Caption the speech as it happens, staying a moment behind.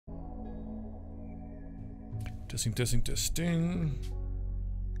Testing, testing, testing.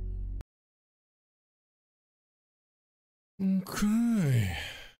 Okay.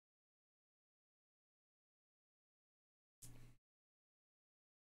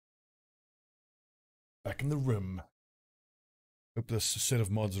 Back in the room. Hope this set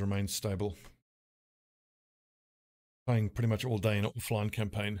of mods remains stable. Playing pretty much all day in an offline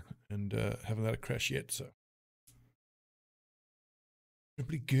campaign and haven't had a crash yet, so.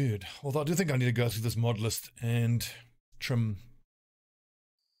 Pretty good. Although I do think I need to go through this mod list and trim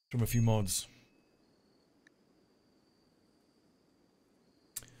a few mods.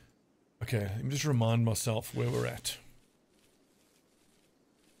 Okay, let me just remind myself where we're at.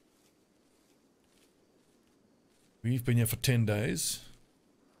 We've been here for 10 days.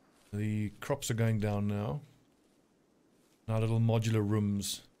 The crops are going down now. Our little modular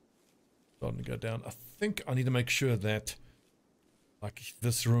rooms starting to go down. I think I need to make sure that like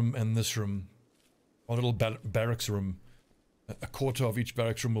this room and this room, our little barracks room, a quarter of each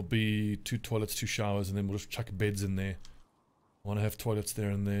barracks room will be 2 toilets, 2 showers, and then we'll just chuck beds in there. I want to have toilets there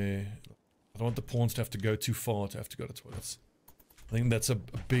and there. I don't want the pawns to have to go too far to have to go to toilets. I think that's a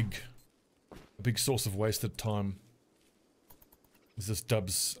big source of wasted time. Is this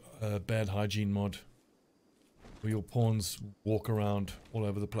Dub's bad hygiene mod, where your pawns walk around all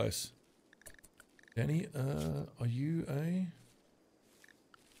over the place. Danny, are you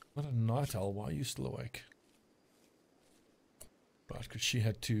not a night owl? Why are you still awake? Right, because she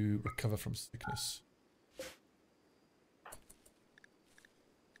had to recover from sickness.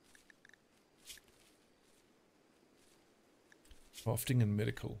 Crafting and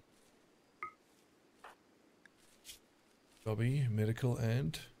medical. Stobbie, medical,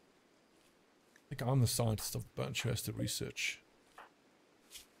 and I think I'm the scientist of the bunch who has to research.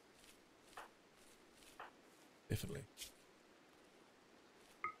 Definitely.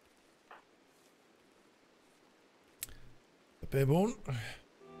 Bearborn.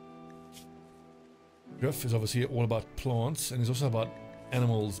 Griff is obviously all about plants, and he's also about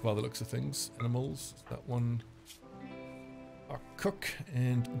animals by the looks of things. Animals, that one. Our cook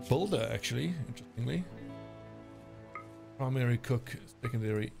and builder, actually, interestingly. Primary cook,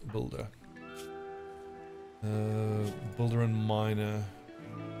 secondary builder. Builder and miner.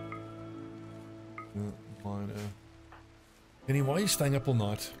 Miner. Penny, why are you staying up all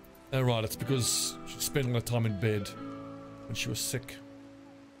night? Oh, right, it's because she spent a lot of time in bed when she was sick.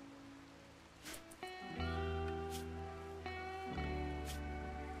 I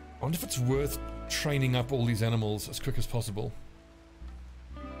wonder if it's worth training up all these animals as quick as possible.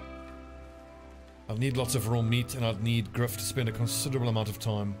 I'll need lots of raw meat, and I'd need Griff to spend a considerable amount of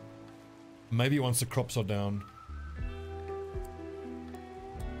time. Maybe once the crops are down.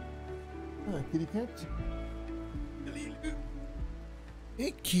 Hi, kitty cat.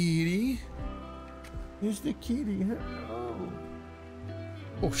 Hey, kitty. Here's the kitty. Hello.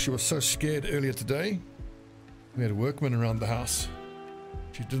 Oh, she was so scared earlier today. We had workmen around the house.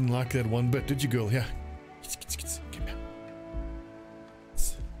 She didn't like that one bit, did you, girl? Yeah. Come here.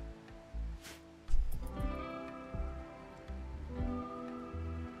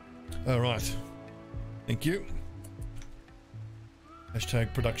 All right. Thank you.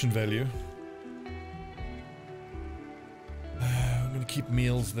 Hashtag production value. I'm going to keep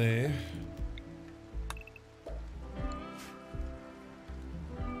meals there.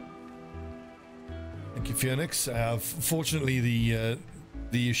 Thank you, Phoenix. Fortunately,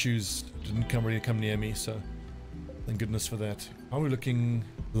 the issues didn't really come near me, so thank goodness for that. How are we looking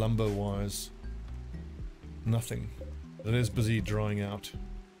lumber-wise? Nothing. It is busy drying out.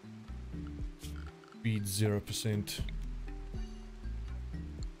 Speed 0%.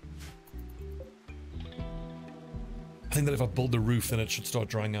 I think that if I build the roof, then it should start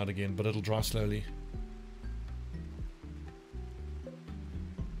drying out again, but it'll dry slowly.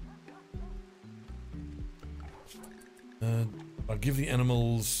 I'll give the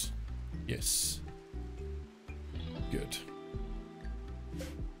animals... Yes. Good.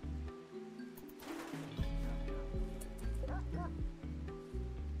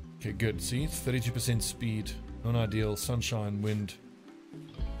 Okay, good. See, 32% speed. Non-ideal. Sunshine, wind.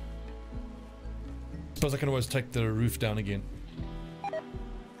 Suppose I can always take the roof down again.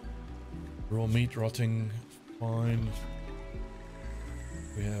 Raw meat rotting. Fine.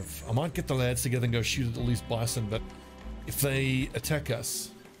 We have... I might get the lads together and go shoot at all these bison, but if they attack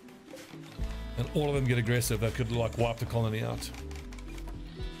us and all of them get aggressive, that could like wipe the colony out.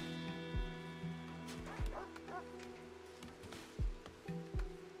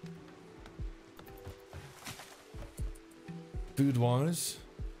 Food wise,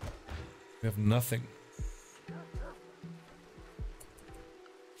 we have nothing.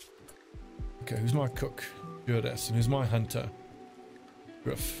 Okay, who's my cook? Goodness. And who's my hunter?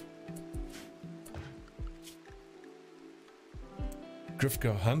 Griff. Griff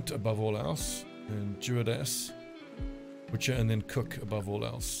go hunt above all else. And Judas, butcher, and then cook above all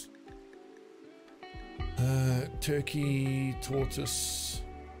else. Turkey, tortoise.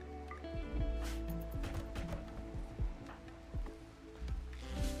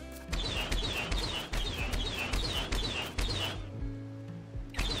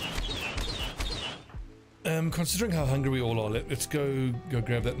 Considering how hungry we all are, let's go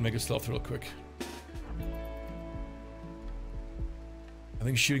grab that mega sloth real quick. I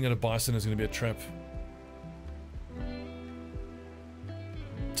think shooting at a bison is going to be a trap.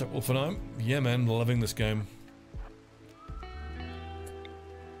 What's up, Wolfenheim? Yeah, man, loving this game.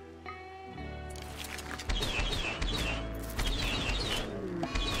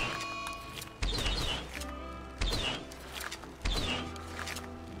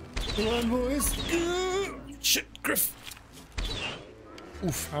 Come on, boys. Shit, Griff.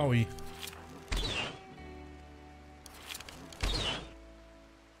 Oof, owie.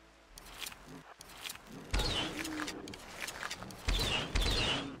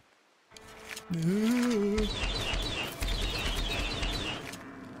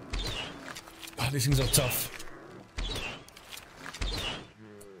 These things are tough.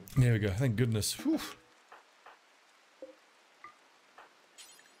 There we go. Thank goodness. Whew.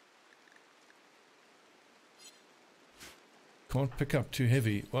 Can't pick up too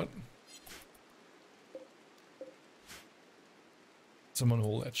heavy. What? Someone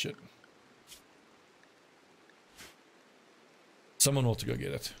haul that shit. Someone ought to go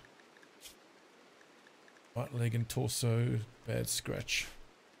get it. Right leg and torso. Bad scratch.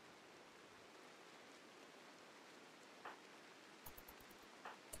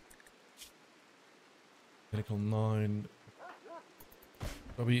 Medical 9.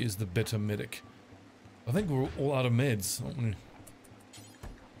 Stobbie is the better medic. I think we're all out of meds, aren't we?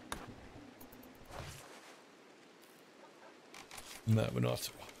 No, we're not.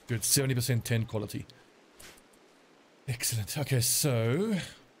 Good, 70% 10 quality. Excellent. Okay, so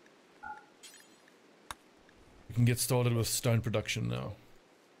we can get started with stone production now.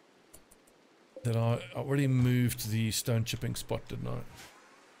 Then I already moved the stone chipping spot, didn't I?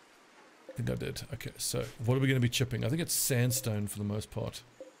 I think I did. Okay, so what are we going to be chipping? I think it's sandstone for the most part.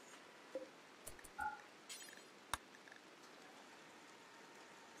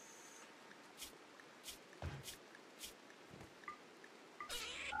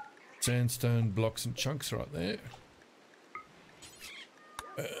 Sandstone blocks and chunks right there.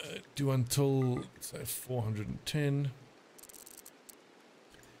 Do until, say, 410.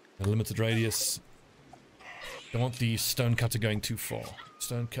 A limited radius. Don't want the stone cutter going too far.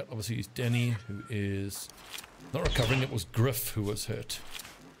 Stone cut obviously is Denny, who is not recovering. It was Griff who was hurt.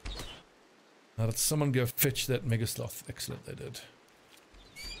 Now did someone go fetch that mega sloth? Excellent, they did.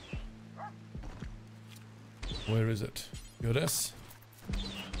 Where is it? Goddess?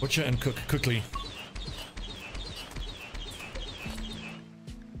 Butcher and cook quickly.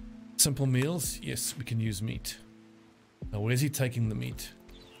 Simple meals? Yes, we can use meat. Now where's he taking the meat?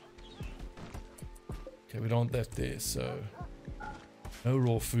 Okay, we don't want that there, so no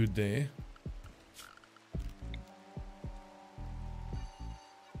raw food there.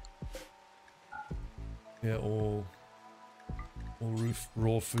 Yeah, all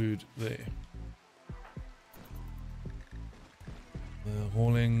raw food there.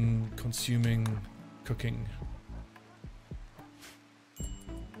 Hauling, consuming, cooking.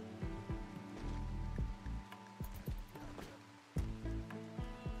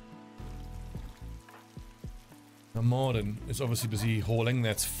 Now Martin is obviously busy hauling,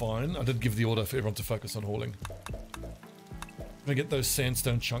 that's fine. I did give the order for everyone to focus on hauling. I'm gonna get those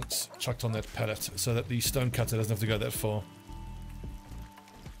sandstone chunks chucked on that pallet so that the stone cutter doesn't have to go that far.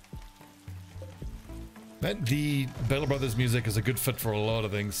 The Bell Brothers music is a good fit for a lot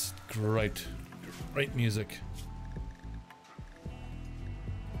of things. Great music.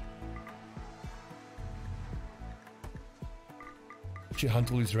 Actually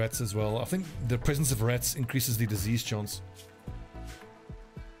hunt all these rats as well. I think the presence of rats increases the disease chance.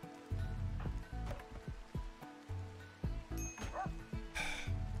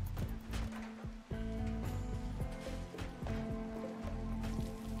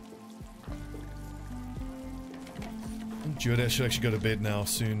 Judah should actually go to bed now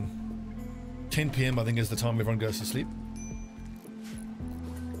soon. 10 PM I think is the time everyone goes to sleep.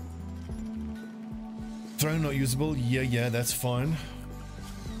 Throne not usable? Yeah, that's fine.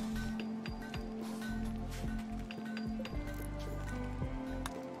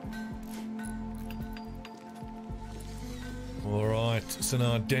 Alright, So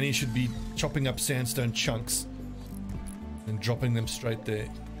now Danny should be chopping up sandstone chunks and dropping them straight there.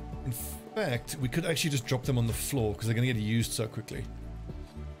 In fact, we could actually just drop them on the floor because they're going to get used so quickly.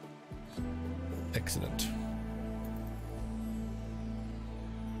 Excellent.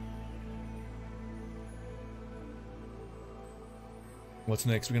 What's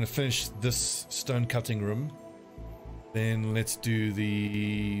next? We're going to finish this stone cutting room. Then let's do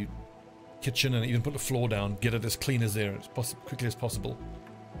the kitchen and even put the floor down. Get it as clean as there as quickly as possible.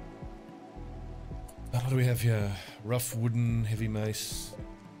 What do we have here? Rough wooden heavy mace.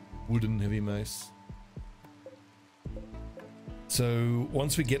 Wooden heavy mace. So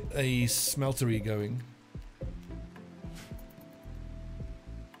once we get a smeltery going,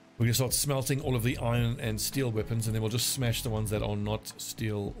 we're going to start smelting all of the iron and steel weapons, and then we'll just smash the ones that are not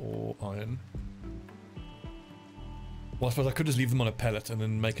steel or iron. Well, I suppose I could just leave them on a pallet and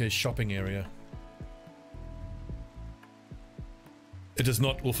then make a shopping area. It is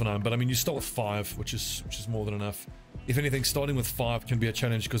not Wolfenheim, but I mean, you start with 5, which is more than enough. If anything, starting with 5 can be a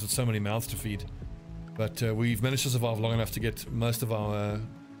challenge because it's so many mouths to feed. But we've managed to survive long enough to get most of our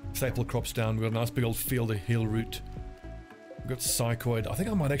staple crops down. We've got a nice big old field of hill root. We've got psychoid. I think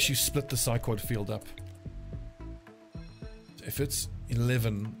I might actually split the psychoid field up. If it's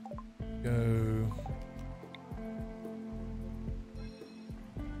 11, go...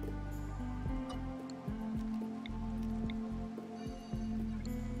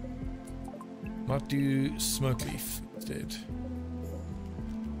 Might do smoke leaf instead.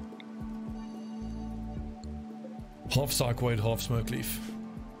 Half psychoid, half smoke leaf.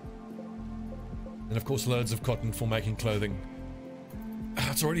 And of course loads of cotton for making clothing.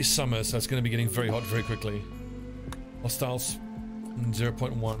 It's already summer, so it's going to be getting very hot very quickly. Hostiles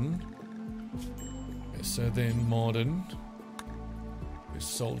 0.1. Okay, so then modern. There's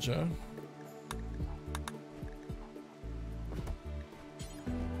soldier.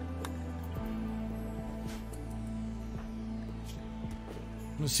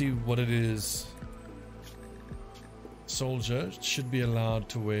 Let's see what it is. Soldier should be allowed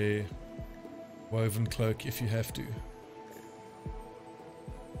to wear woven cloak if you have to.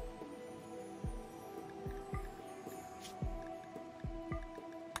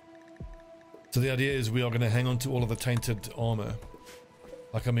 So the idea is we are going to hang on to all of the tainted armor.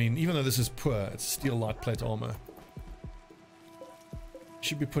 Like, I mean, even though this is poor, it's steel light plate armor.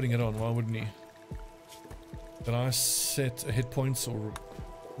 Should be putting it on, why wouldn't he? Did I set a hit points or...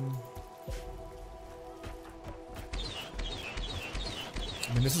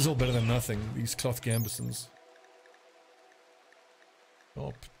 I mean, this is all better than nothing, these cloth gambesons.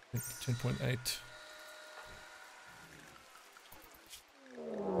 Oh, 10.8.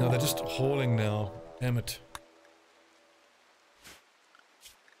 No, they're just hauling now. Damn it.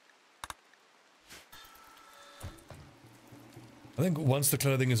 I think once the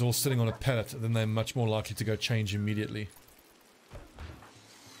clothing is all sitting on a pallet, then they're much more likely to go change immediately.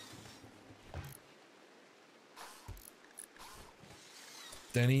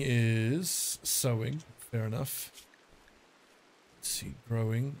 Danny is sewing, fair enough. Let's see,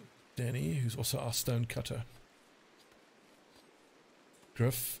 growing. Danny, who's also our stone cutter.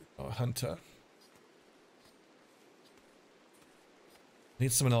 Griff, our hunter.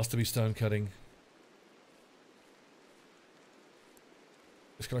 Need someone else to be stone cutting.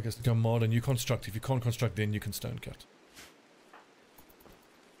 Just got like a mod and you construct. If you can't construct, then you can stone cut.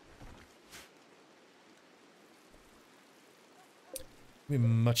 Be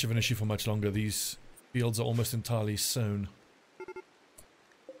much of an issue for much longer. These fields are almost entirely sown.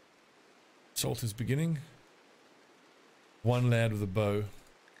 Salt is beginning. One lad with a bow.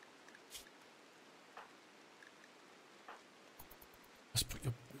 Let's put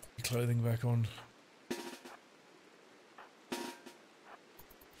your clothing back on.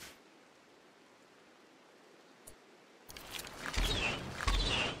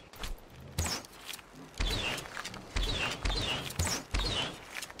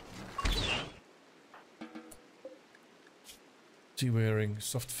 What's he wearing?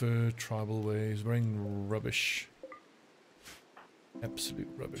 Soft fur, tribal wear. He's wearing rubbish. Absolute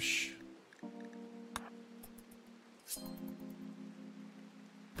rubbish.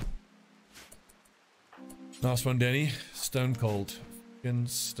 Nice one, Danny. Stone cold. Fucking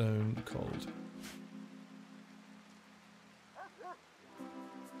stone cold.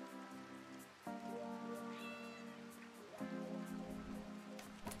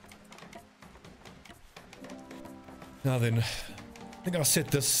 Now then, I think I set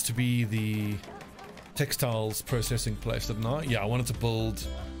this to be the textiles processing place, didn't I? Yeah, I wanted to build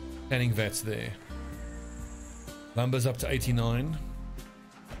canning vats there. Lumber's up to 89.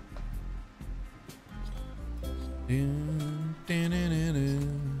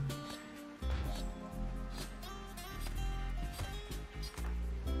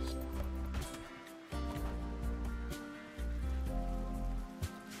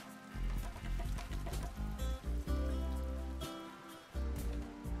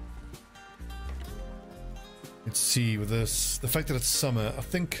 Let's see, with this, the fact that it's summer, I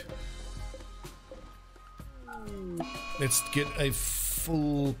think let's get a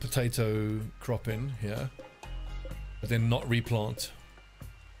full potato crop in here, but then not replant.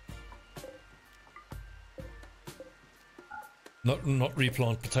 Not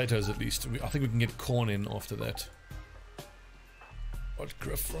replant potatoes at least. I think we can get corn in after that. God,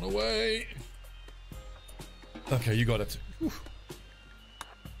 Griff, run away. Okay, you got it. Whew.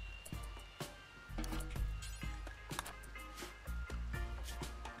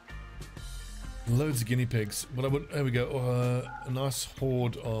 Loads of guinea pigs. But I would, there we go. A nice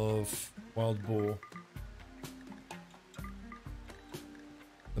horde of wild boar.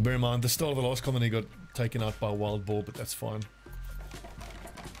 And bear in mind, the start of the last colony got taken out by a wild boar, but that's fine.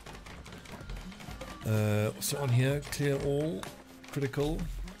 So on here, clear all, critical,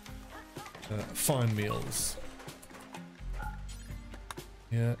 fine meals.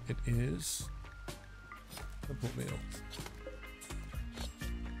 Here it is. Simple meals.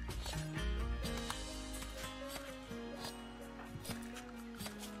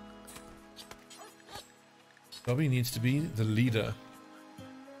 Stobbie needs to be the leader.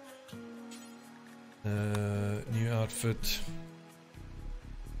 New outfit.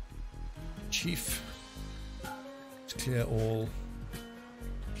 Chief. Let's clear all.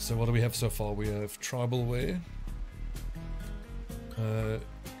 So what do we have so far? We have tribal wear.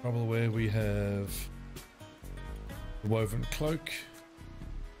 Tribal wear, we have the woven cloak.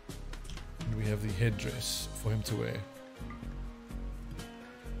 And we have the headdress for him to wear.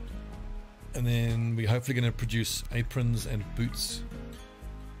 And then we're hopefully going to produce aprons and boots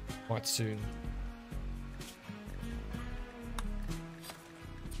quite soon.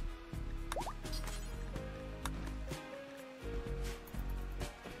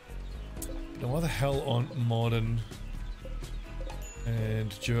 Now why the hell aren't Martin and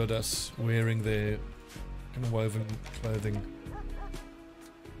Jordas wearing their kind of woven clothing?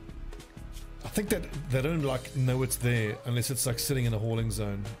 I think that they don't like know it's there unless it's like sitting in a hauling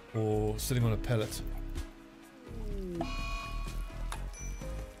zone or sitting on a pallet.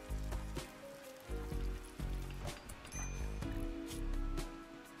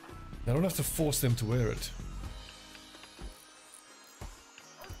 I don't have to force them to wear it.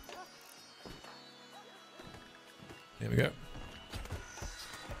 There we go.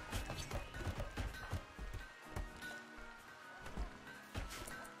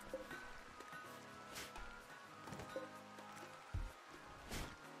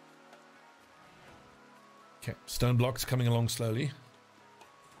 Okay, stone blocks coming along slowly.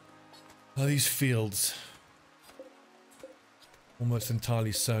 Are these fields almost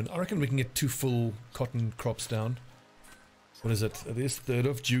entirely sown? I reckon we can get 2 full cotton crops down. What is it? It is 3rd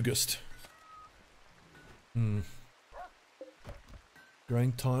of August.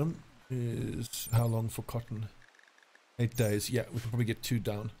 Growing time is how long for cotton? 8 days. Yeah, we can probably get 2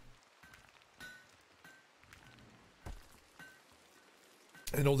 down.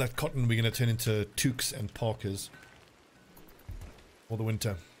 And all that cotton we're going to turn into toques and parkas for the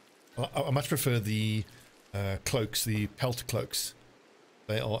winter. I much prefer the cloaks, the pelt cloaks.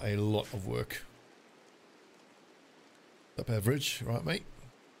 They are a lot of work. Up average, right mate?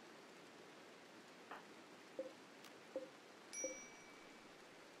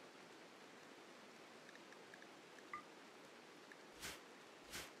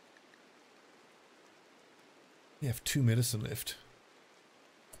 You have 2 medicine left.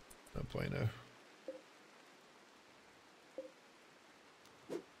 No bueno.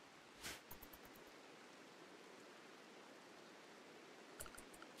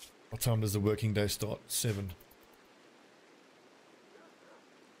 What time does the working day start? 7.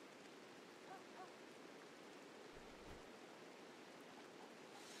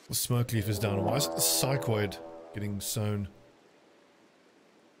 The smoke leaf is down. Why is the psychoid getting sown?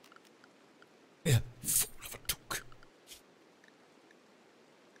 Yeah, fool of a took.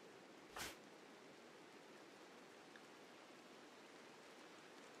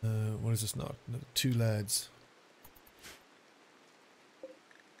 What is this now? Another 2 lads.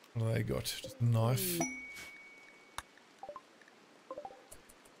 What do they got? Just a knife.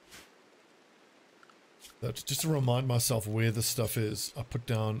 So just to remind myself where this stuff is, I put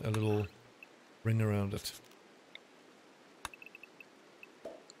down a little ring around it.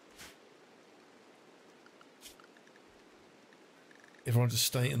 Everyone just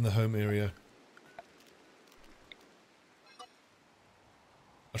stay in the home area.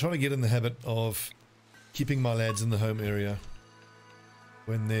 I try to get in the habit of keeping my lads in the home area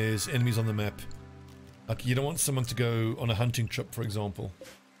when there's enemies on the map. Like, you don't want someone to go on a hunting trip, for example,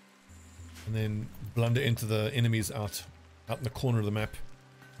 and then blunder into the enemies out in the corner of the map.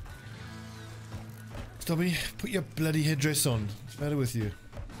 Stobbie, put your bloody headdress on. What's the matter with you?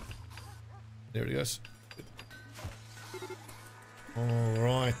 There it goes.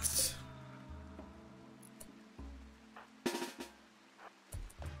 Alright.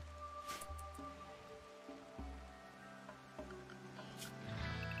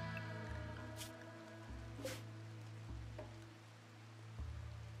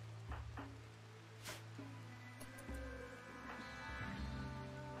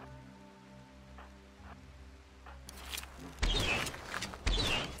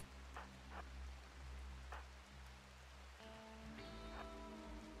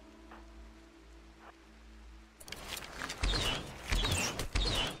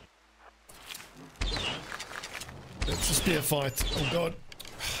 It's a spear fight. Oh god.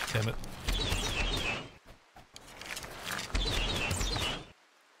 Damn it.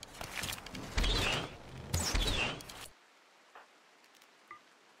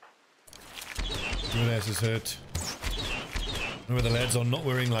 Your ass is hurt. Remember, the lads are not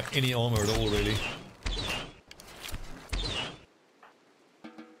wearing like any armor at all, really.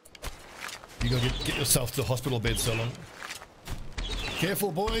 You gotta get yourself to the hospital bed, so long.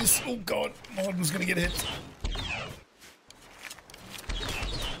 Careful, boys. Oh god, Martin's gonna get hit.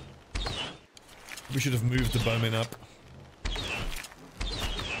 We should have moved the bowmen up.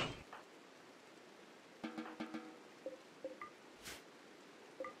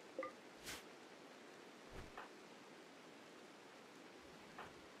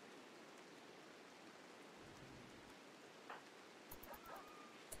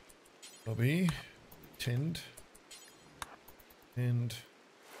 Stobbie, tend, and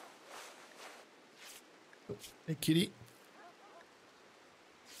oh, hey kitty,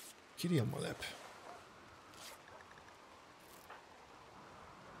 kitty on my lap.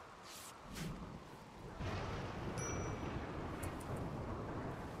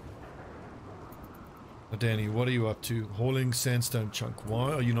 Now, Danny, what are you up to? Hauling sandstone chunk.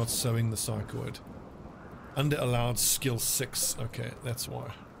 Why are you not sewing the psychoid? Under allowed skill 6. Okay, that's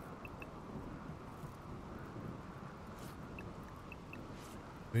why.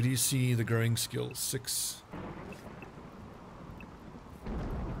 Where do you see the growing skill? 6.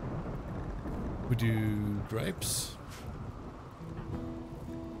 We do grapes.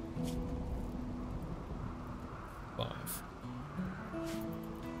 5.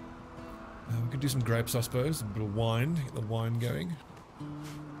 We could do some grapes, I suppose. A bit of wine. Get the wine going.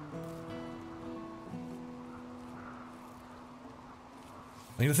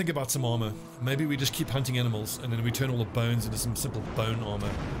 I need to think about some armor. Maybe we just keep hunting animals and then we turn all the bones into some simple bone armor.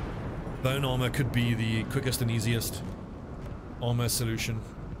 Bone armor could be the quickest and easiest armor solution.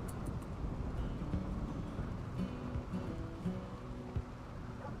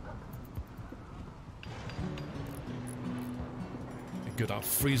 Good, our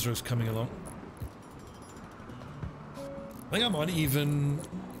freezer is coming along. I think I might even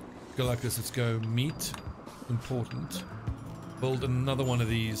go like this. Let's go meat, important. Build another one of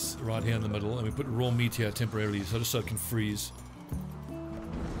these right here in the middle, and we put raw meat here temporarily, so just so it can freeze.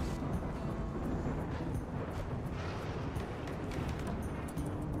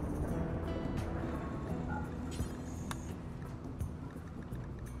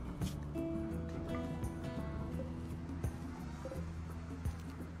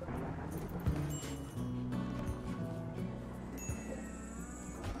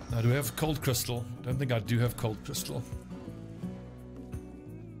 Now, do we have cold crystal? Don't think I do have cold crystal.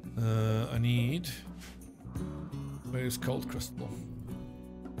 I need... Where's cold crystal?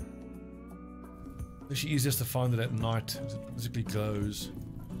 It's actually easiest to find it at night, as it physically glows.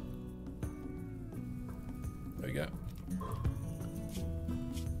 There we go.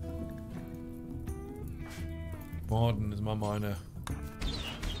 Martin is my miner.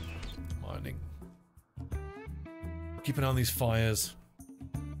 Mining. Keep an eye on these fires.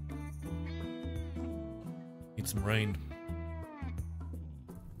 Need some rain.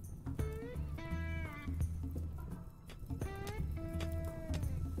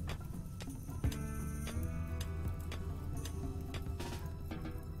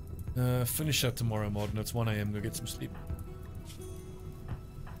 Finish up tomorrow, Martin. It's 1 AM. Go get some sleep.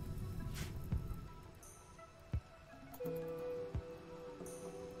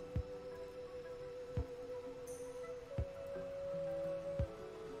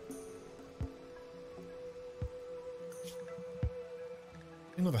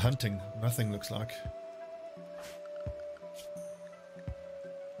 Another hunting. Nothing looks like.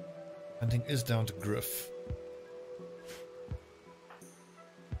 Hunting is down to Griff.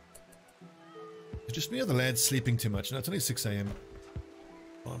 It's just me or the lads sleeping too much? No, it's only 6 AM.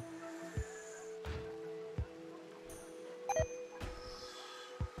 Come on.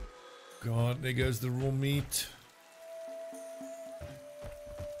 God, there goes the raw meat.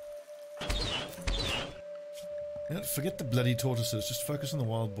 Yeah, forget the bloody tortoises, just focus on the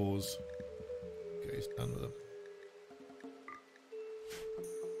wild boars. Okay, he's done with them.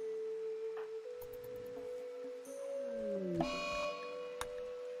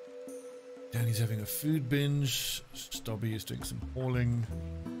 Danny's having a food binge. Stobbie is doing some hauling.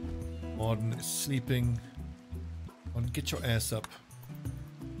 Martin is sleeping. On, get your ass up.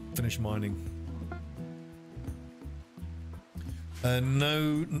 Finish mining.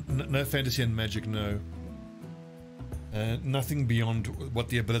 No fantasy and magic, no. Nothing beyond what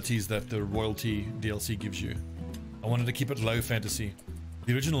the abilities that the royalty DLC gives you. I wanted to keep it low fantasy.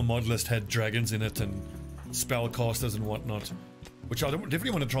 The original mod list had dragons in it and spellcasters and whatnot, which I definitely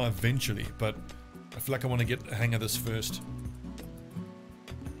want to try eventually, but I feel like I want to get the hang of this first.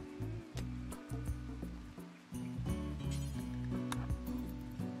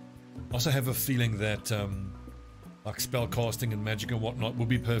 I also have a feeling that like spellcasting and magic and whatnot will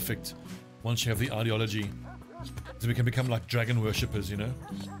be perfect once you have the ideology. So we can become like dragon worshippers, you know?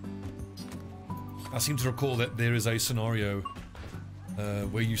 I seem to recall that there is a scenario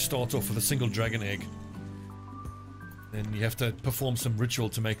where you start off with a single dragon egg. Then you have to perform some ritual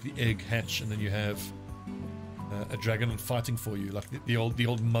to make the egg hatch, and then you have a dragon fighting for you, like the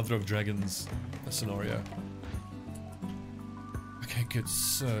old mother of dragons scenario. Okay, good.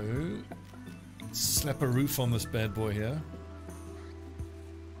 So, slap a roof on this bad boy here.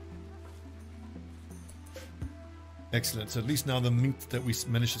 Excellent. So at least now the meat that we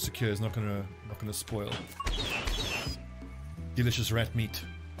managed to secure is not gonna spoil. Delicious rat meat.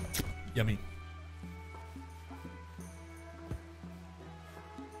 Yummy.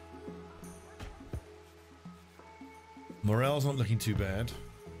 Morale's not looking too bad.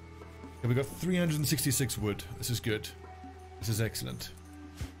 Okay, we got 366 wood. This is good. This is excellent.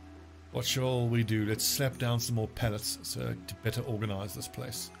 What shall we do? Let's slap down some more pallets so to better organize this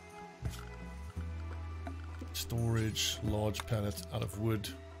place. Storage, large pallet out of wood.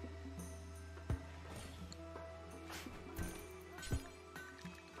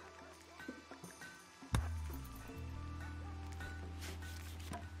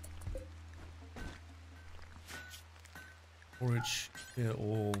 Storage here,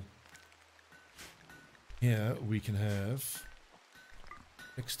 all. Here we can have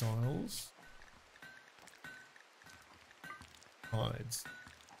textiles, hides.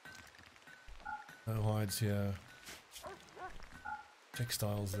 No hides here.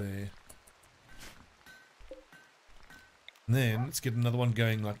 Textiles there. And then let's get another one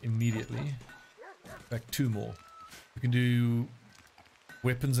going like immediately. In fact, two more. We can do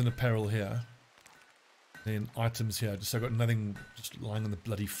weapons and apparel here. Then items here, just so I've got nothing just lying on the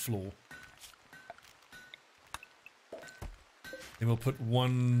bloody floor. Then we'll put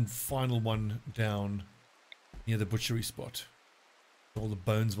one final one down near the butchery spot. All the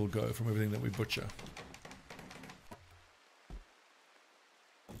bones will go from everything that we butcher.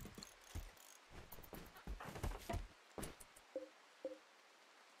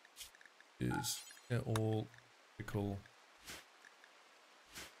 They're all cool.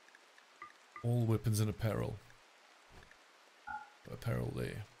 All weapons and apparel. Apparel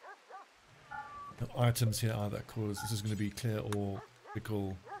there. No items here either, because this is going to be clear all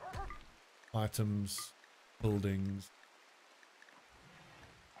pickle items, buildings.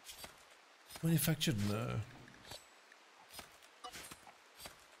 Manufactured? No.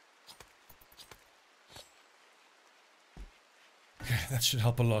 Okay, that should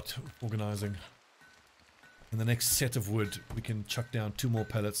help a lot organizing. In the next set of wood, we can chuck down 2 more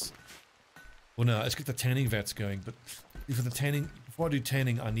pellets. Well, no, let's get the tanning vats going. But for the tanning, before I do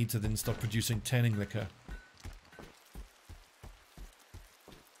tanning, I need to then start producing tanning liquor.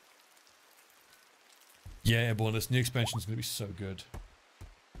 Yeah, Airborne, this new expansion is going to be so good.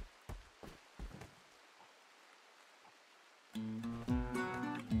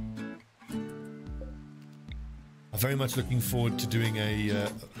 I'm very much looking forward to doing a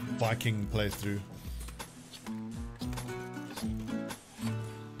Viking playthrough.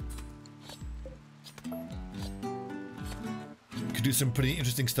 Could do some pretty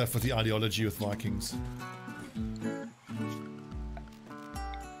interesting stuff with the ideology with Vikings.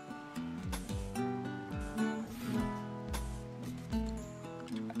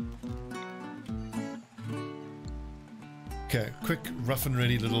 Okay, quick rough and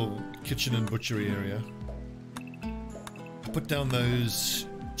ready little kitchen and butchery area. Put down those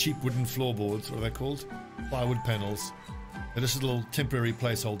cheap wooden floorboards, what are they called? Plywood panels. They're just little temporary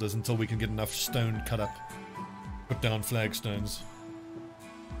placeholders until we can get enough stone cut up. Put down flagstones.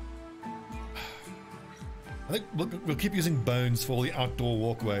 I think we'll keep using bones for all the outdoor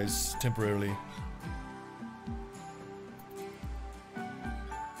walkways temporarily.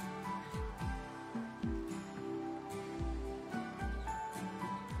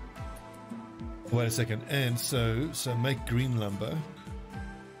 Wait a second, and so make green lumber.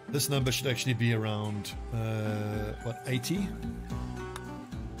 This number should actually be around what, 80?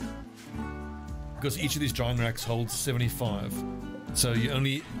 Because each of these drying racks holds 75, so you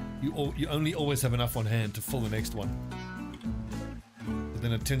only always have enough on hand to fill the next one. But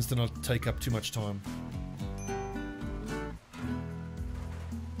then it tends to not take up too much time.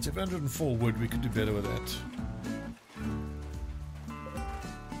 704 wood, we could do better with that.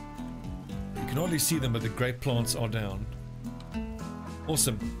 You can hardly see them, but the grape plants are down.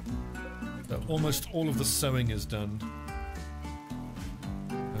 Awesome. So almost all of the sowing is done.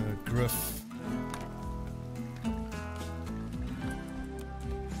 Griff.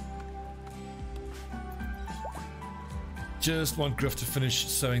 Just want Griff to finish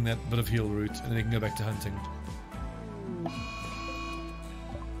sowing that bit of heal root, and then he can go back to hunting.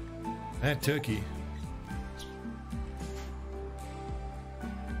 That turkey.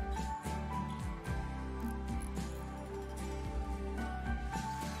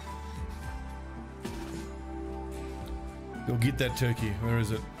 Go get that turkey. Where is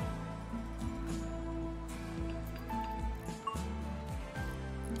it?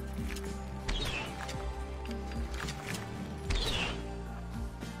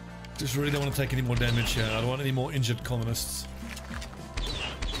 Just really don't want to take any more damage here. I don't want any more injured colonists.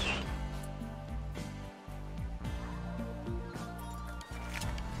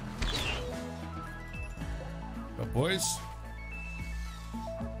 But boys.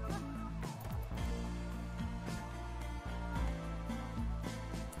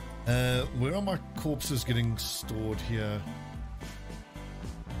 Where are my corpses getting stored here?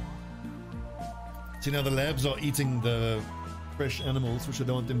 See, now the labs are eating the fresh animals, which I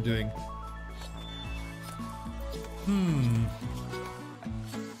don't want them doing.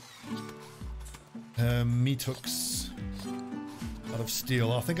 Meat hooks out of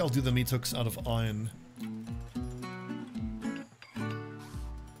steel. I think I'll do the meat hooks out of iron.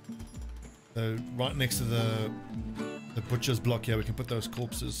 So right next to the butcher's block here, we can put those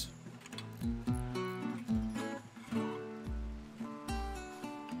corpses.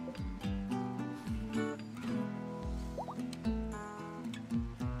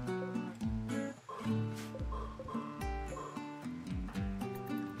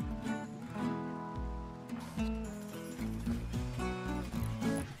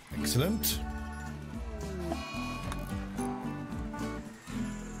 Excellent.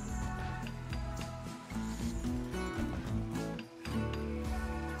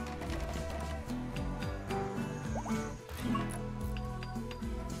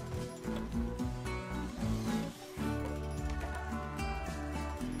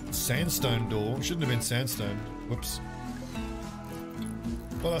 Sandstone door. Shouldn't have been sandstone. Whoops.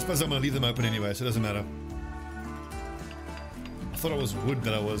 Well, I suppose I'm going to leave them open anyway, so it doesn't matter. I thought it was wood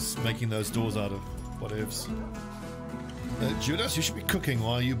that I was making those doors out of. Whatevs. Judas, you should be cooking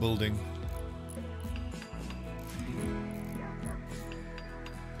while you're building.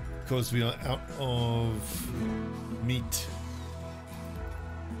 Because we are out of meat.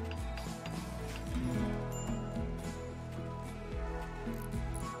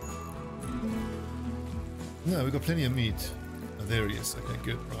 No, we've got plenty of meat. Oh, there he is. Okay,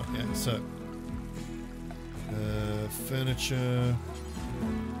 good. Right, yeah. So, furniture,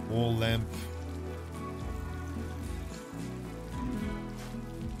 wall lamp.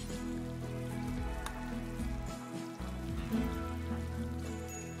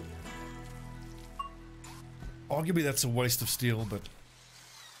 Arguably, that's a waste of steel, but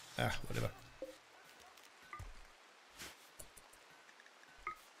whatever.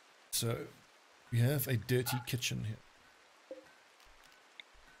 So, we have a dirty kitchen here.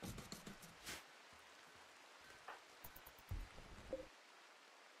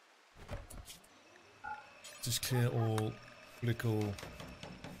 Just clear all political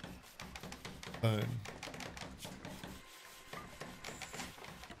bone.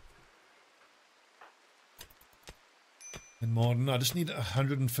 And modern, I just need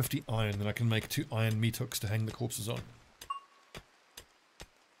 150 iron, and I can make 2 iron meat hooks to hang the corpses on.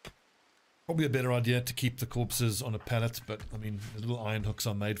 Probably a better idea to keep the corpses on a pallet, but I mean, the little iron hooks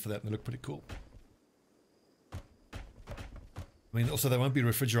are made for that and they look pretty cool. I mean, also they won't be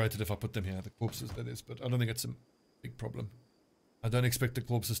refrigerated if I put them here, the corpses that is, but I don't think it's a big problem. I don't expect the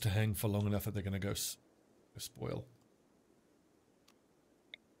corpses to hang for long enough that they're going to go spoil.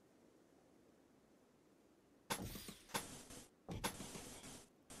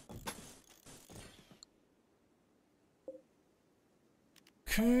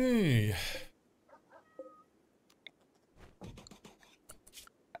 Okay.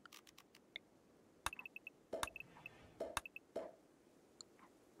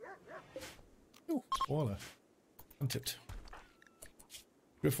 Oh, koala. Hunt it.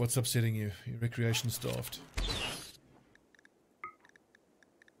 Griff, what's upsetting you? Your recreation staffed.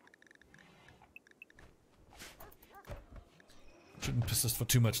 Shouldn't persist for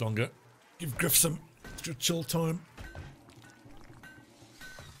too much longer. Give Griff some chill time.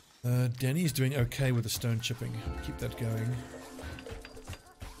 Danny's doing okay with the stone chipping. Keep that going.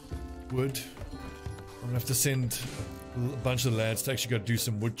 Wood. I'm gonna have to send a bunch of the lads to actually go do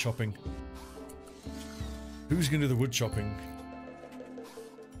some wood chopping. Who's gonna do the wood chopping?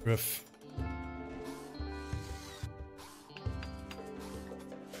 Griff.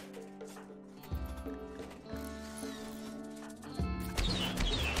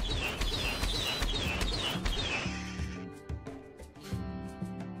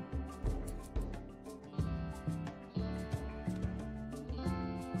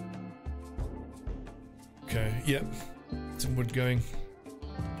 Okay, yep. Some wood going.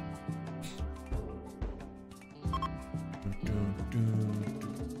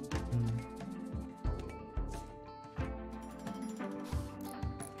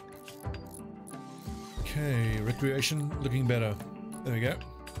 Okay, recreation looking better. There we go.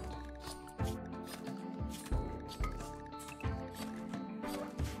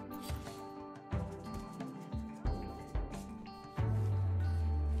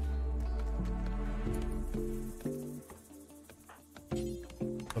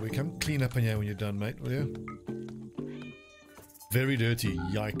 Come clean up on you when you're done, mate, will you? Very dirty,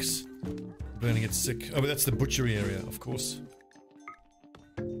 yikes. Burning it sick. Oh, but that's the butchery area, of course.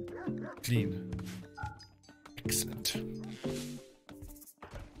 Clean. Excellent.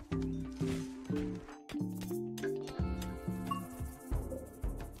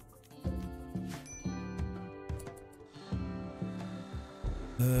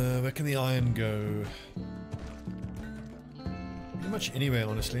 Where can the iron go? Much anywhere,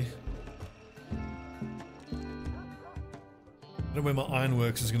 honestly. I don't know where my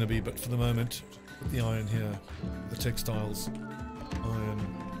ironworks is going to be, but for the moment, put the iron here. The textiles. Iron.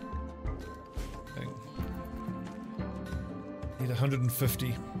 Bang. Need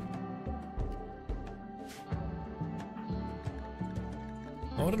 150.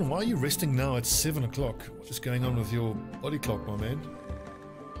 Oh, I don't know, why are you resting now at 7 o'clock? What is going on with your body clock, my man?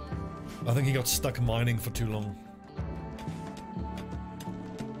 I think he got stuck mining for too long.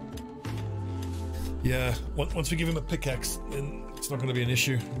 Yeah, once we give him a pickaxe, then it's not going to be an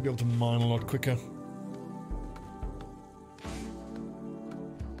issue. We'll be able to mine a lot quicker.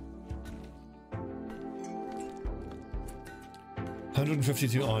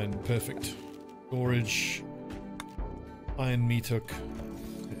 $152 iron, perfect. Storage, iron meat hook.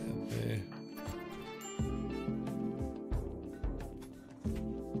 There.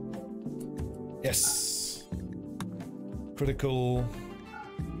 Yes. Critical.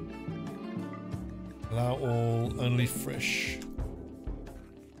 Allow all, only fresh.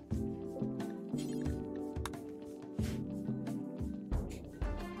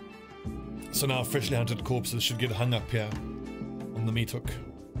 So now freshly hunted corpses should get hung up here on the meat hook.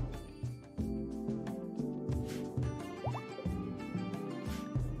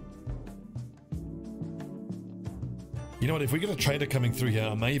 You know what, if we get a trader coming through here,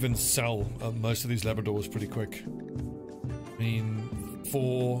 I may even sell most of these Labradors pretty quick. I mean,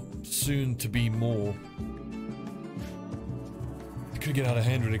 for soon to be more. It could get out of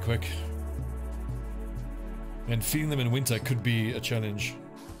hand really quick. And feeding them in winter could be a challenge.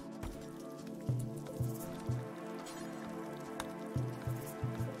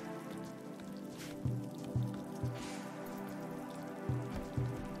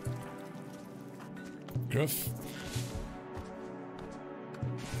 Gruff.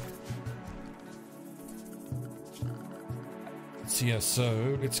 Yeah,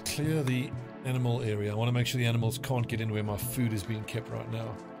 so let's clear the animal area. I want to make sure the animals can't get in where my food is being kept right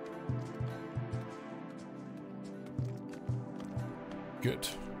now. Good.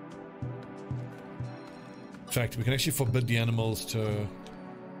 In fact, we can actually forbid the animals to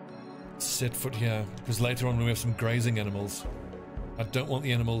set foot here, because later on when we have some grazing animals, I don't want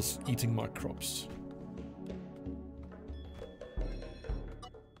the animals eating my crops.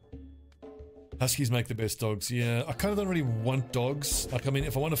 Huskies make the best dogs. Yeah, I kind of don't really want dogs. Like, I mean,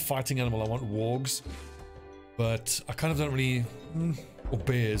 if I want a fighting animal, I want wargs. But I kind of don't really... or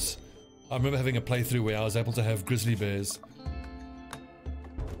bears. I remember having a playthrough where I was able to have grizzly bears.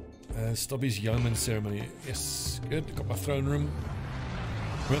 Stobbie's yeoman ceremony. Yes, good. Got my throne room.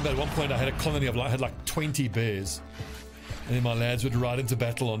 Remember at one point I had a colony of like, I had like 20 bears. And then my lads would ride into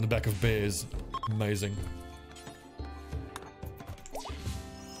battle on the back of bears. Amazing.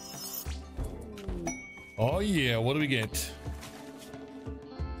 Oh yeah, what do we get?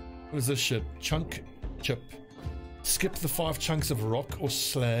 What is this shit? Chunk chip. Skip the 5 chunks of rock or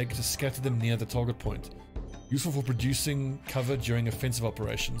slag to scatter them near the target point. Useful for producing cover during offensive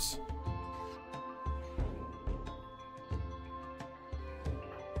operations.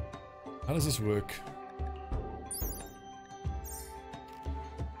 How does this work?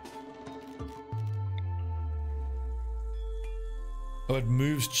 Oh, it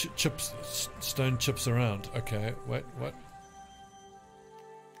moves chips, stone chips around. Okay, wait, what?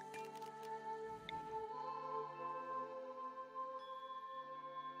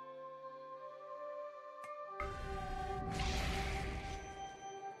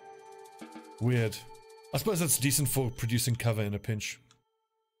 Weird. I suppose that's decent for producing cover in a pinch.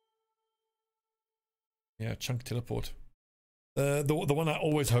 Yeah, chunk teleport. The one I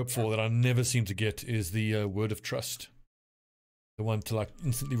always hope for that I never seem to get is the word of trust. The one to like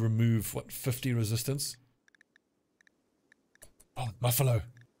instantly remove what 50 resistance. Oh, buffalo.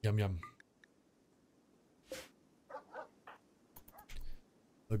 Yum yum.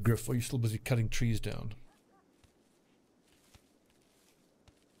 The Griff, are you still busy cutting trees down?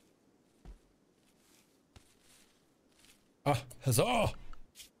 Ah, huzzah!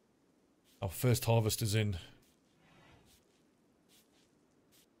 Our first harvest is in.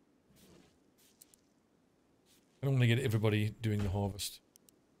 I don't want to get everybody doing the harvest.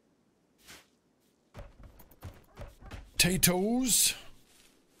 Potatoes!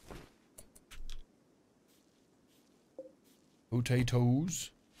 Potatoes.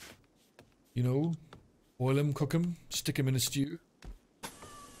 You know, boil them, cook them, stick them in a stew.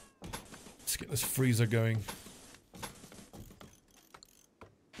 Let's get this freezer going.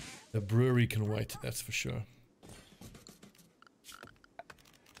 The brewery can wait, that's for sure.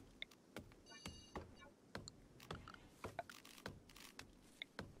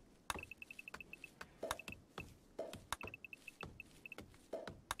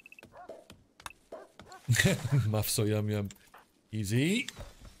 Muff so yum yum. Easy.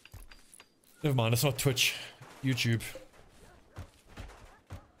 Never mind, it's not Twitch. YouTube.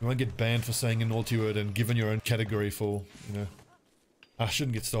 You won't get banned for saying a naughty word and given your own category for, you know. I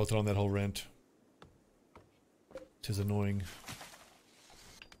shouldn't get started on that whole rant. Tis annoying.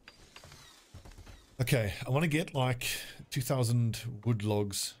 Okay, I want to get like 2,000 wood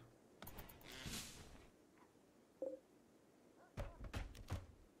logs.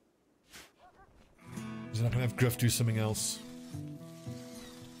 Then I can have Griff do something else.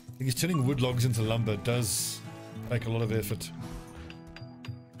 I think he's turning wood logs into lumber does take a lot of effort.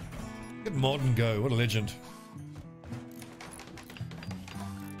 Look at Martin go, what a legend.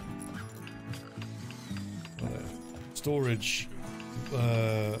 Storage,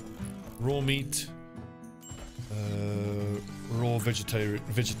 raw meat, raw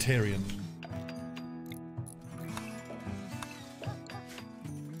vegetarian.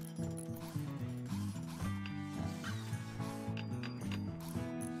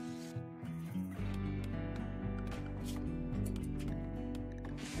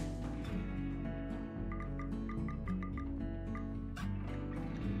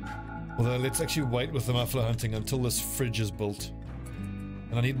 Although let's actually wait with the muffler hunting until this fridge is built.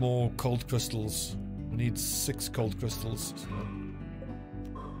 And I need more cold crystals. I need 6 cold crystals. So.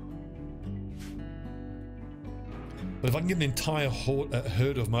 But if I can get an entire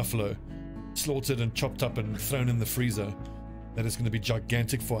herd of muffalo slaughtered and chopped up and thrown in the freezer, that is going to be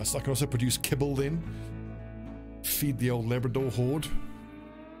gigantic for us. I can also produce kibble then. Feed the old Labrador horde.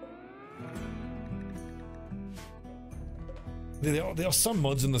 There are some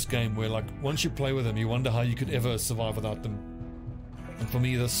mods in this game where, like, once you play with them, you wonder how you could ever survive without them. And for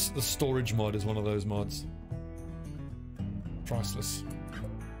me, the storage mod is one of those mods. Priceless.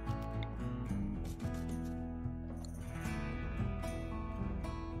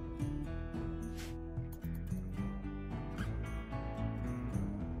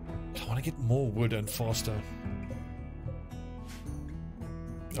 I want to get more wood and faster.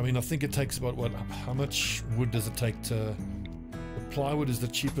 I mean, I think it takes about, what, how much wood does it take to... Plywood is the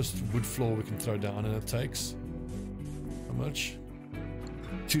cheapest wood floor we can throw down, and it takes how much?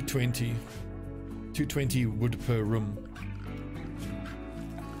 220. 220 wood per room.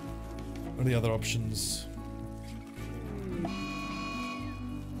 What are the other options?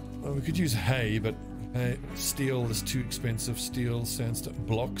 Well, we could use hay, but hay, steel is too expensive. Steel, sandstone,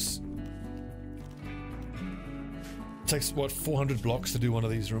 blocks. It takes what, 400 blocks to do one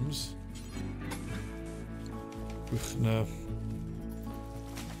of these rooms? No.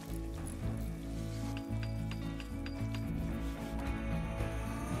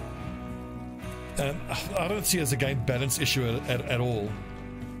 I don't see it as a game balance issue at all.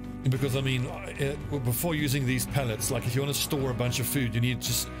 Because, I mean, before using these pallets, like if you want to store a bunch of food, you need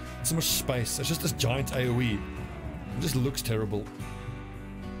just so much space. It's just this giant AoE. It just looks terrible.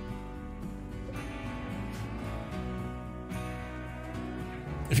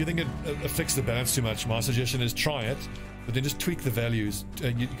 If you think it affects the balance too much, my suggestion is try it, but then just tweak the values.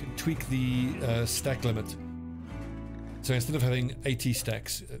 You can tweak the stack limit. So instead of having 80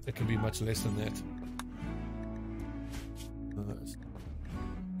 stacks, it can be much less than that.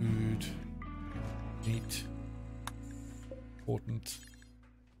 Food, meat, important,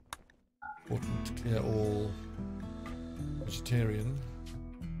 clear all, vegetarian,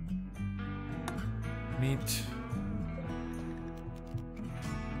 meat,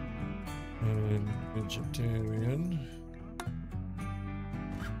 and vegetarian.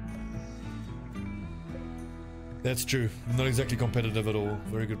 That's true. Not exactly competitive at all.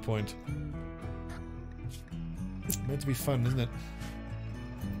 Very good point. It's meant to be fun, isn't it?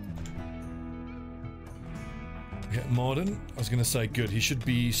 Okay, Martin, I was going to say good. He should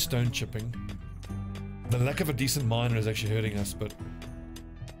be stone chipping. The lack of a decent miner is actually hurting us, but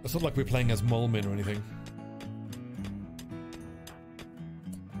it's not like we're playing as mole men or anything.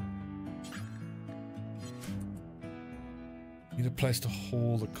 Need a place to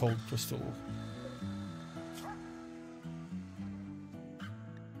haul the cold crystal.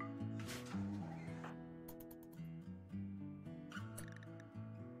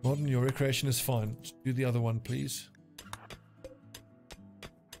 Martin, your recreation is fine. Just do the other one, please.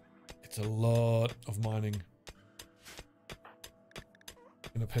 It's a lot of mining.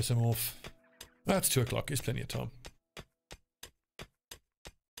 Gonna piss him off. That's 2 o'clock. There's plenty of time.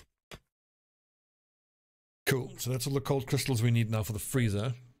 Cool. So that's all the cold crystals we need now for the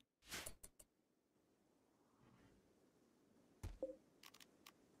freezer.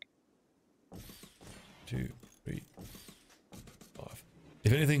 Two, three, five.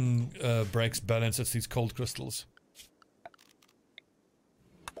 If anything breaks balance, it's these cold crystals.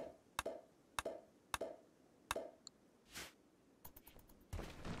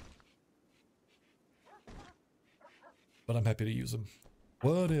 But I'm happy to use them.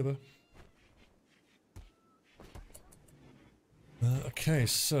 Whatever. Okay,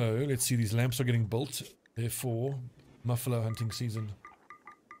 so let's see. These lamps are getting built. Therefore, buffalo hunting season.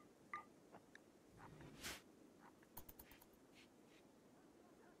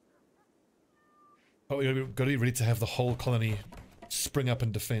 Oh, we've got to be ready to have the whole colony spring up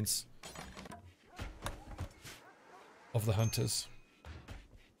in defense of the hunters.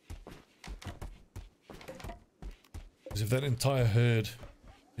 Because if that entire herd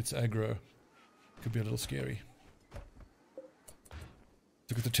gets aggro, it could be a little scary.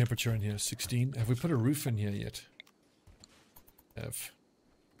 Look at the temperature in here, 16. Have we put a roof in here yet? Have.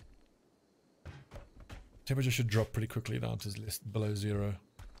 Temperature should drop pretty quickly down to less below 0.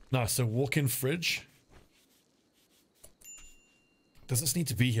 Nice, so walk-in fridge. Does this need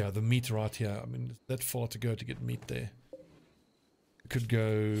to be here? The meat right here. I mean, it's that far to go to get meat there. We could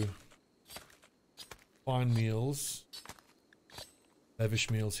go fine meals, lavish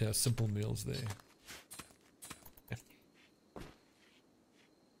meals here, simple meals there. Yeah.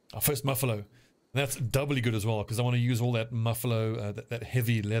 Our first muffalo. And that's doubly good as well because I want to use all that muffalo, that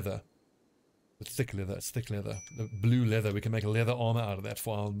heavy leather. The thick leather, it's thick leather. The blue leather, we can make a leather armor out of that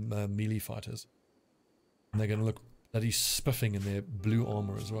for our melee fighters. And they're going to look bloody spiffing in their blue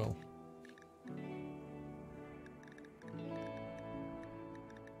armor as well.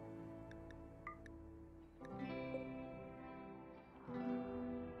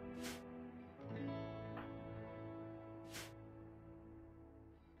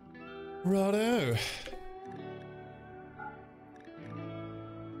 Righto.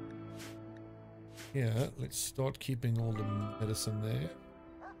 Yeah, let's start keeping all the medicine there.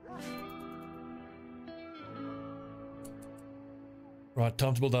 Right,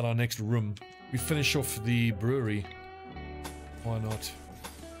 time to build out our next room. We finish off the brewery. Why not?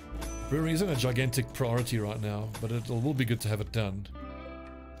 Brewery isn't a gigantic priority right now, but it will be good to have it done.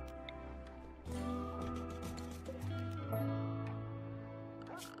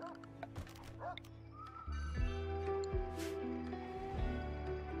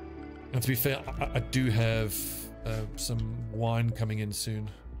 And to be fair, I do have some wine coming in soon.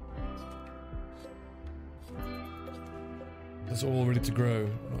 It's all ready to grow.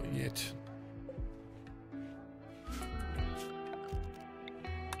 Not yet.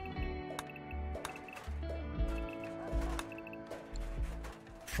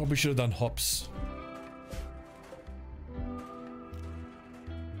 Probably should have done hops.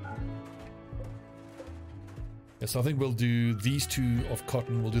 Yeah, so I think we'll do these two of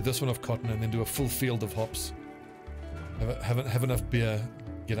cotton, we'll do this one of cotton, and then do a full field of hops. Have enough beer,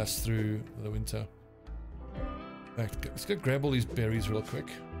 get us through the winter. In fact, let's go grab all these berries real quick.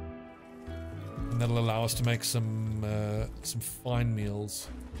 And that'll allow us to make some fine meals.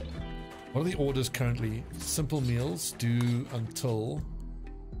 What are the orders currently? Simple meals, do until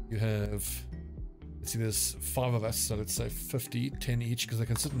you have... Let's see, there's 5 of us, so let's say 50, 10 each, because they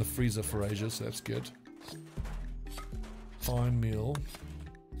can sit in the freezer for ages, so that's good. Fine meal.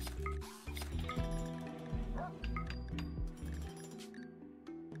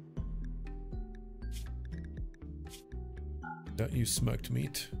 Don't use smoked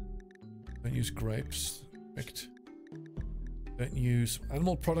meat. Don't use grapes. Correct. Don't use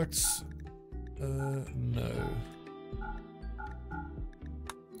animal products. No.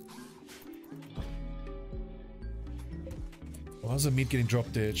 Why is the meat getting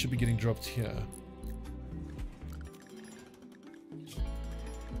dropped there? It should be getting dropped here.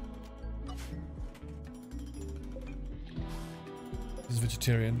 This is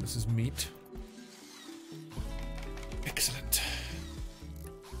vegetarian. This is meat. Excellent.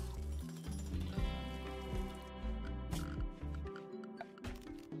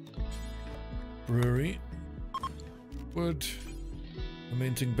 Brewery. Wood.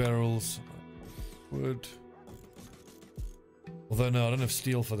 Fermenting barrels. Wood. Although no, I don't have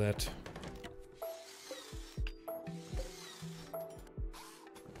steel for that.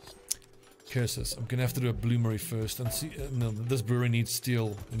 Curses. I'm gonna have to do a bloomery first and see. No, this brewery needs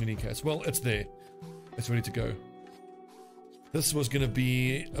steel in any case. Well, it's there. It's ready to go. This was gonna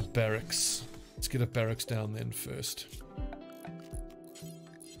be a barracks. Let's get a barracks down then first.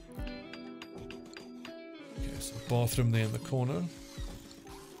 Okay, so bathroom there in the corner.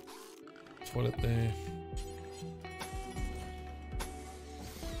 Toilet there.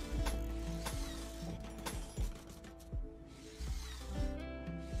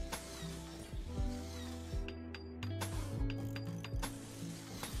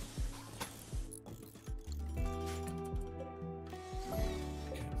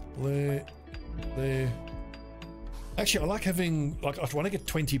 There. Actually, I like having, like, I want to get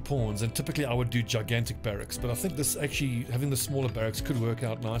 20 pawns, and typically I would do gigantic barracks, but I think this actually, having the smaller barracks could work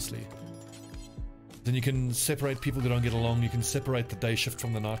out nicely. Then you can separate people who don't get along, you can separate the day shift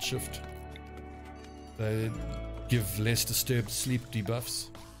from the night shift. They give less disturbed sleep debuffs.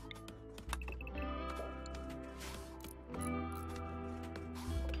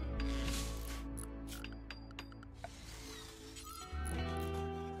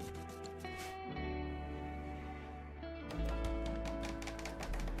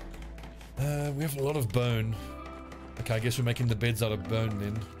 We have a lot of bone. Okay, I guess we're making the beds out of bone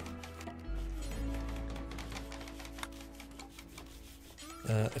then.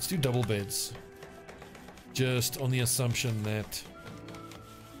 Let's do double beds. Just on the assumption that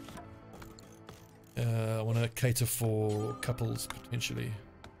I want to cater for couples potentially.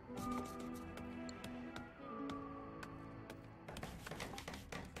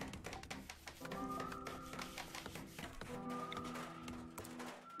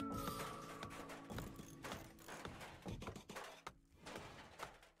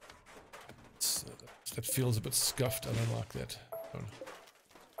 That feels a bit scuffed. I don't like that.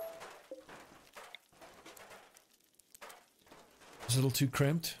 Is it a little too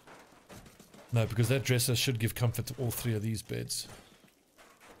cramped? No, because that dresser should give comfort to all 3 of these beds.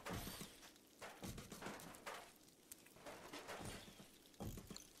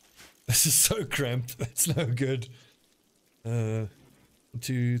 This is so cramped. That's no good. 1,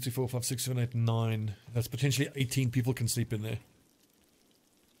 2, 3, 4, 5, 6, 7, 8, 9. That's potentially 18 people can sleep in there.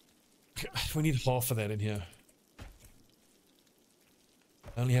 We need half of that in here.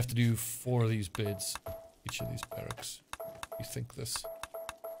 I only have to do 4 of these beds. Each of these barracks. You think this?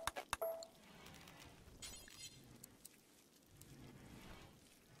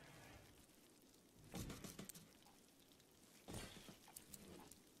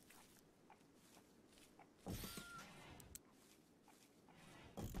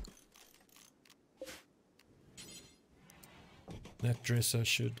 That dresser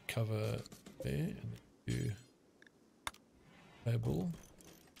should cover there, and do table.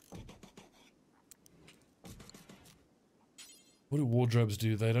 What do wardrobes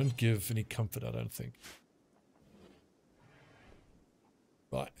do? They don't give any comfort, I don't think.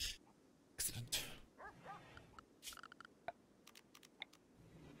 Right. Excellent.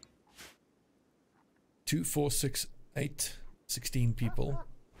 Two, 4, 6, 8, 16 people.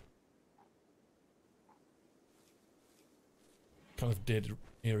 Kind of dead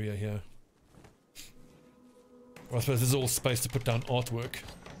area here. Well, I suppose there's all space to put down artwork.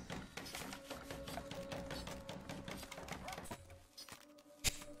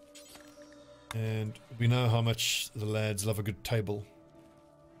 And we know how much the lads love a good table.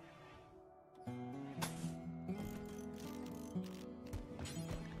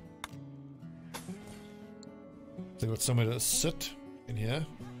 They've got somewhere to sit in here.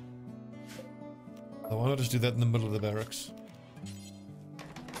 So why not just do that in the middle of the barracks?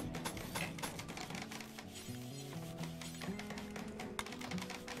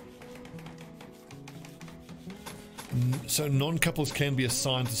 So non-couples can be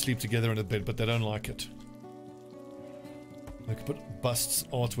assigned to sleep together in a bed, but they don't like it. They could put busts,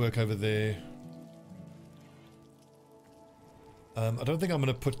 artwork over there. I don't think I'm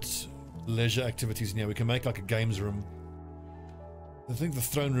going to put leisure activities in here. We can make like a games room. I think the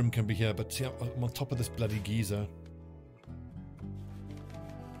throne room can be here, but see, I'm on top of this bloody geyser.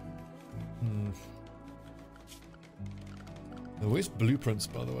 Now, where's blueprints,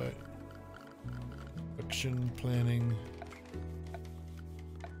 by the way? Action planning.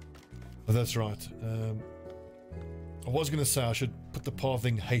 Oh, that's right. I was going to say I should put the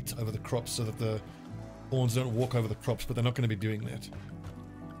pathing height over the crops so that the pawns don't walk over the crops, but they're not going to be doing that.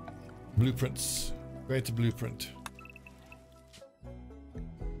 Blueprints. Create a blueprint.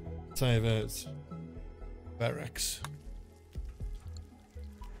 Save as barracks.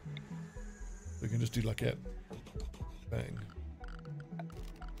 We can just do like that. Bang.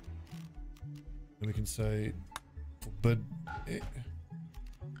 And we can say forbid.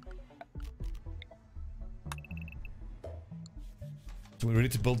 So we're ready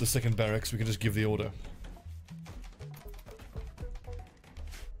to build the second barracks. We can just give the order.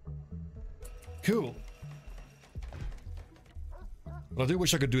 Cool. What I do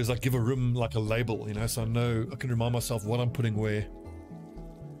wish I could do is like give a room like a label, you know, so I know I can remind myself what I'm putting where.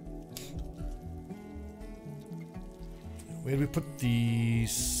 Where do we put the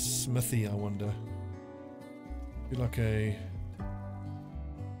smithy, I wonder? Be like a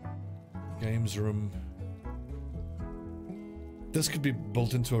games room. This could be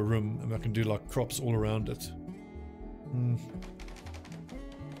built into a room and I can do like crops all around it.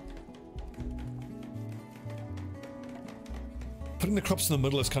 Putting the crops in the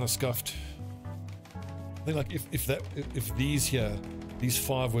middle is kind of scuffed. I think like if these here, these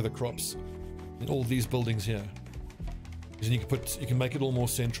 5 were the crops, and all these buildings here, then you can make it all more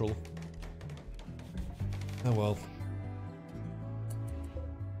central. Oh well.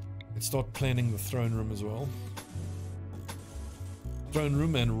 Let's start planning the throne room as well. Throne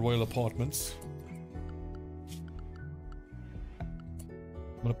room and royal apartments.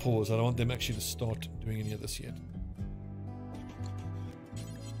 I'm gonna pause. I don't want them actually to start doing any of this yet.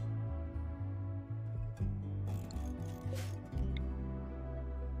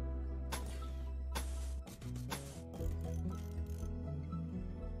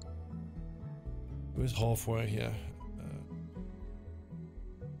 Where's halfway here?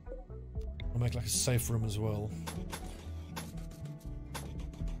 I'll make like a safe room as well.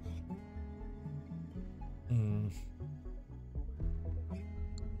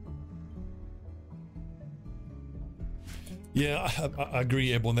 Yeah, I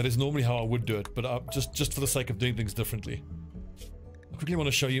agree, Airborne. That is normally how I would do it, but just for the sake of doing things differently. I quickly want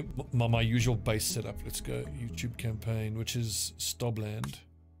to show you my usual base setup. Let's go YouTube campaign, which is Stobland.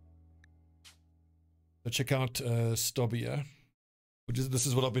 So check out Stobbie, yeah? This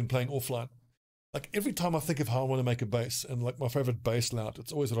is what I've been playing offline. Like every time I think of how I want to make a base and like my favorite base layout,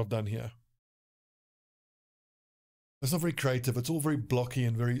 it's always what I've done here. It's not very creative. It's all very blocky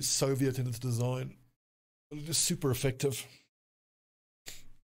and very Soviet in its design, but it is super effective.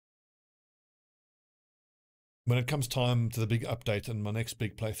 When it comes time to the big update and my next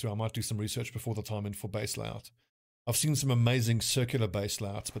big playthrough, I might do some research before the time in for base layout. I've seen some amazing circular base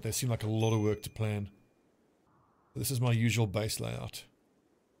layouts, but they seem like a lot of work to plan. This is my usual base layout.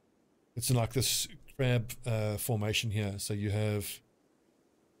 It's in like this crab formation here. So you have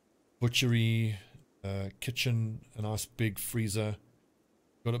butchery, kitchen, a nice big freezer.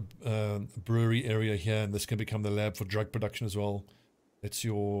 Got a brewery area here, and this can become the lab for drug production as well. It's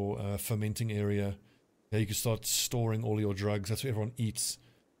your fermenting area. There you can start storing all your drugs. That's where everyone eats.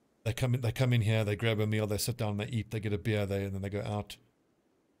 They come in here, they grab a meal, they sit down, they eat, they get a beer, and then they go out.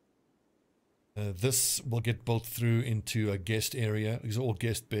 This will get built through into a guest area. These are all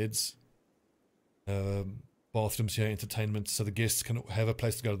guest beds. Bathrooms here, entertainment, so the guests can have a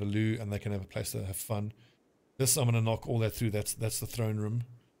place to go to the loo and they can have a place to have fun. This I'm going to knock all that through. That's the throne room.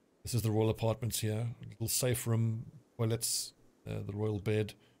 This is the royal apartments here. A little safe room, toilets, the royal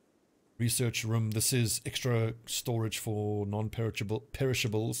bed. Research room. This is extra storage for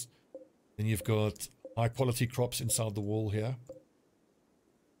non-perishables. Then you've got high quality crops inside the wall here.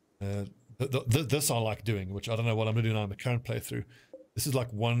 This I like doing, which I don't know what I'm going to do now in the current playthrough. This is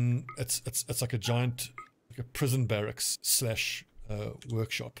like one, it's like a giant, like a prison barracks slash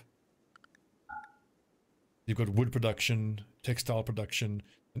workshop. You've got wood production, textile production,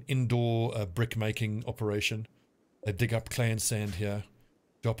 an indoor brick making operation. They dig up clay and sand here,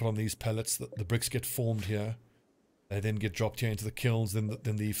 drop it on these pallets. The bricks get formed here. They then get dropped here into the kilns. Then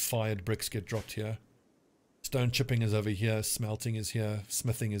the fired bricks get dropped here. Stone chipping is over here. Smelting is here.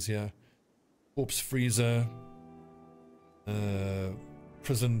 Smithing is here. Corpse freezer.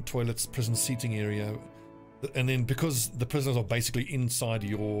 Prison toilets, prison seating area. And then because the prisoners are basically inside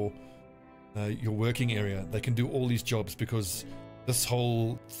your working area, they can do all these jobs because this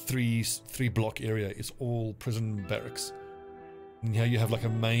whole three block area is all prison barracks. And here you have like a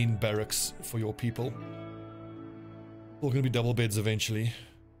main barracks for your people. All going to be double beds eventually.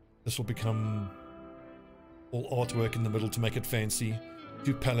 This will become all artwork in the middle to make it fancy.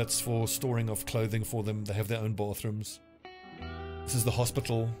 2 pallets for storing of clothing for them. They have their own bathrooms. This is the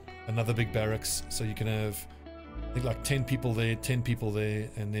hospital, another big barracks, so you can have, I think, like 10 people there, 10 people there,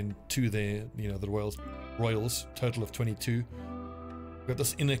 and then 2 there, you know, the royals, total of 22. We've got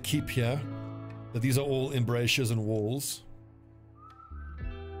this inner keep here. So these are all embrasures and walls.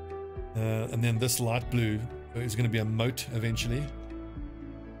 And then this light blue is going to be a moat eventually.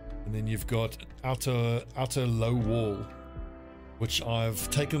 And then you've got outer low wall, which I've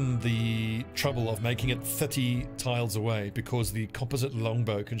taken the trouble of making it 30 tiles away because the composite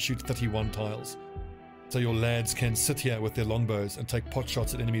longbow can shoot 31 tiles. So your lads can sit here with their longbows and take pot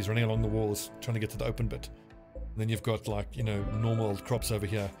shots at enemies running along the walls trying to get to the open bit. And then you've got, like, you know, normal crops over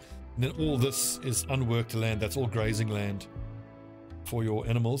here. And then all this is unworked land. That's all grazing land for your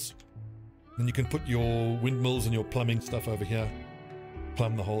animals. Then you can put your windmills and your plumbing stuff over here.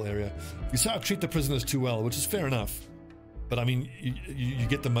 Plumb the whole area. You say I treat the prisoners too well, which is fair enough. But I mean, you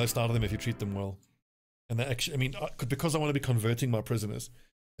get the most out of them if you treat them well. And they actually, I mean, because I want to be converting my prisoners,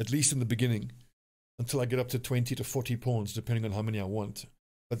 at least in the beginning, until I get up to 20 to 40 pawns, depending on how many I want.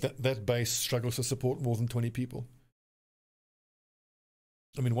 But that base struggles to support more than 20 people.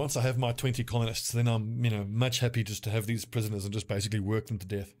 I mean, once I have my 20 colonists, then I'm, you know, much happy just to have these prisoners and just basically work them to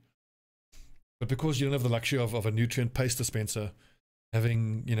death. But because you don't have the luxury of a nutrient paste dispenser,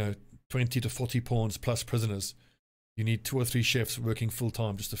 having, you know, 20 to 40 pawns plus prisoners, you need 2 or 3 chefs working full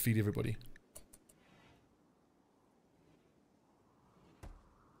time just to feed everybody.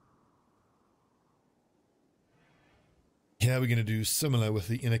 Here we're going to do similar with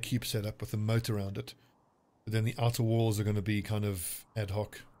the inner keep setup with the moat around it. But then the outer walls are going to be kind of ad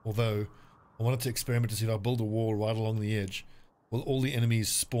hoc. Although I wanted to experiment to see if I build a wall right along the edge, will all the enemies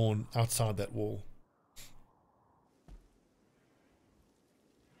spawn outside that wall?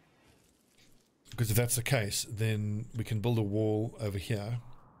 Because if that's the case, then we can build a wall over here.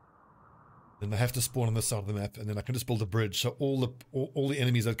 Then they have to spawn on this side of the map, and then I can just build a bridge. So all the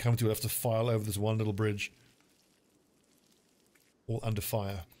enemies that come to it have to file over this one little bridge. All under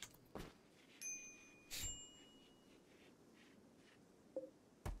fire.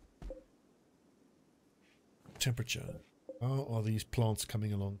 Temperature. How are these plants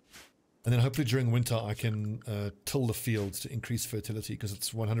coming along? And then hopefully during winter I can till the fields to increase fertility, because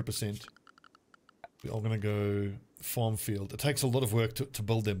it's 100%. We're all going to go farm field. It takes a lot of work to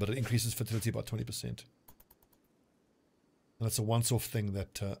build them, but it increases fertility by 20%. And it's a once-off thing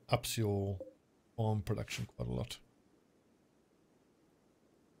that ups your farm production quite a lot.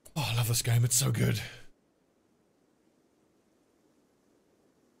 Oh, I love this game. It's so good.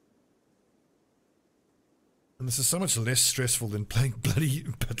 And this is so much less stressful than playing bloody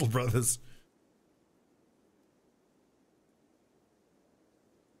Battle Brothers.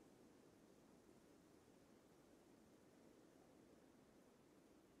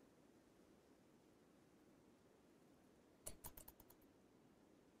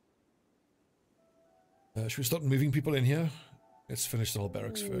 Should we start moving people in here? Let's finish the whole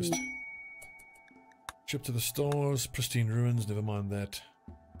barracks first. Ship to the stars, pristine ruins, never mind that.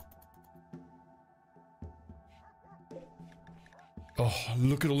 Oh,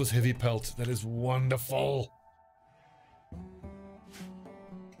 look at all this heavy pelt. That is wonderful.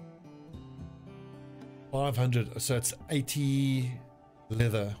 500, so it's 80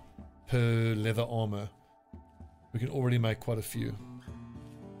 leather per leather armor. We can already make quite a few.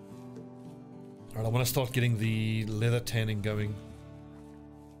 Alright, I want to start getting the leather tanning going.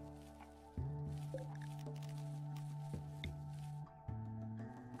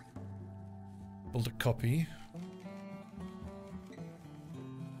 Build a copy.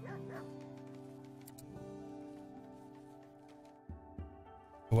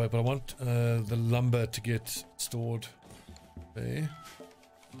 Oh wait, but I want the lumber to get stored there.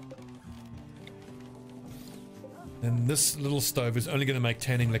 And this little stove is only going to make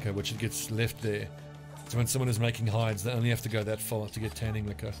tanning liquor, which it gets left there. So when someone is making hides, they only have to go that far to get tanning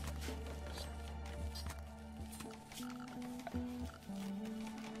liquor.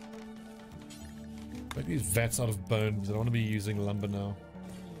 Make these vats out of bone, because I don't want to be using lumber now.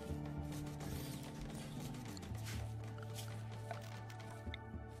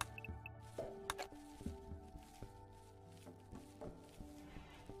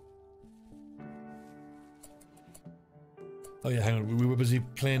 Oh yeah, hang on, we were busy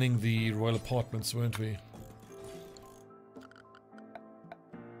planning the royal apartments, weren't we?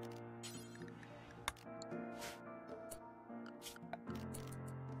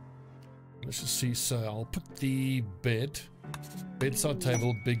 Let's just see, so I'll put the bed, bedside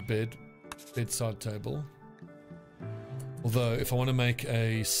table, big bed, bedside table. Although, if I want to make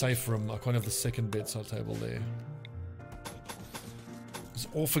a safe room, I can't have the second bedside table there. It's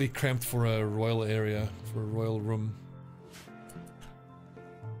awfully cramped for a royal area, for a royal room.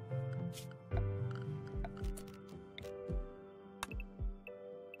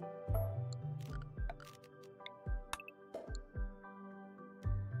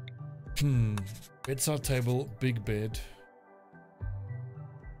 Bedside table, big bed.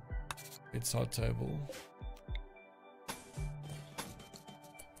 Bedside table.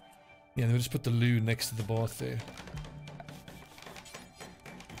 Yeah, then we'll just put the loo next to the bath there.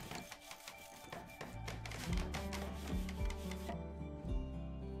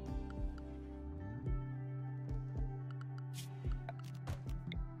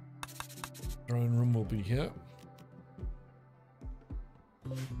 Throne room will be here.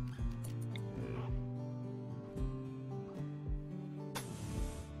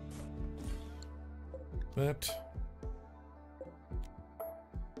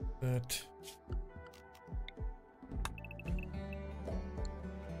 That.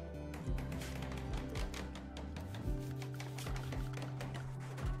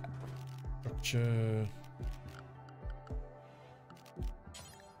 Structure.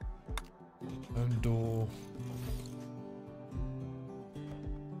 Own door.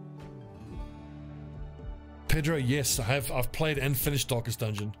 Pedro, yes, I've played and finished Darkest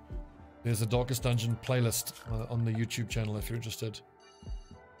Dungeon. There's a Darkest Dungeon playlist on the YouTube channel if you're interested.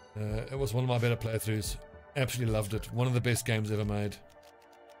 It was one of my better playthroughs. Absolutely loved it. One of the best games ever made.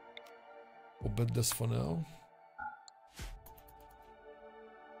 We'll bid this for now.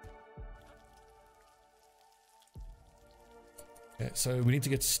 Okay, so we need to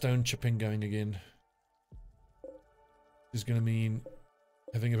get stone chipping going again. This is going to mean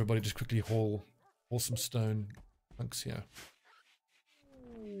having everybody just quickly haul some stone chunks here.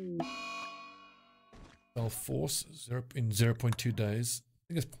 Force in 0.2 days.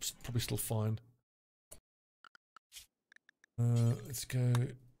 I think it's probably still fine. Let's go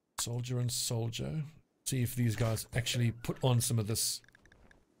soldier and soldier. See if these guys actually put on some of this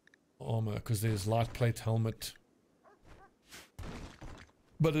armor, because there's light plate helmet,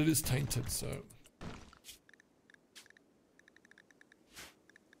 but it is tainted, so.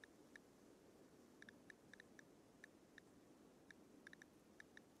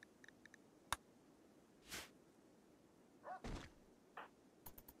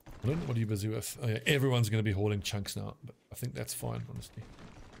 What are you busy with? Oh yeah, everyone's going to be hauling chunks now, but I think that's fine, honestly.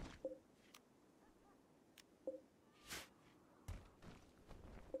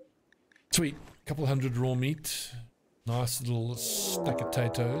 Sweet. Couple hundred raw meat. Nice little stack of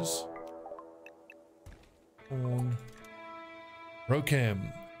potatoes. Corn.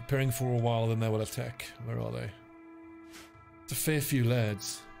 Rocam. Preparing for a while, then they will attack. Where are they? It's a fair few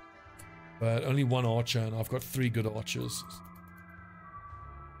lads. But only one archer, and I've got 3 good archers.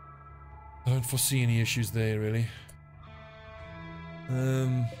 I don't foresee any issues there, really.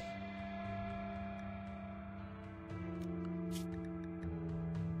 Only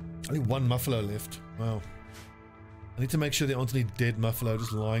 1 muffalo left. Wow. I need to make sure there aren't any dead muffalo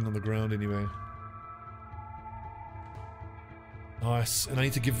just lying on the ground anyway. Nice. And I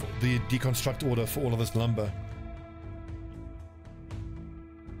need to give the deconstruct order for all of this lumber.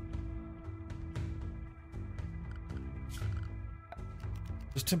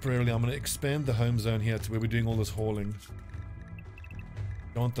 Just temporarily, I'm going to expand the home zone here to where we're doing all this hauling.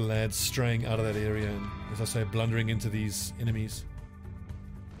 Don't want the lads straying out of that area and, as I say, blundering into these enemies.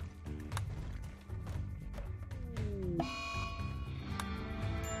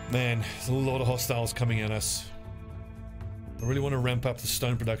 Man, there's a lot of hostiles coming at us. I really want to ramp up the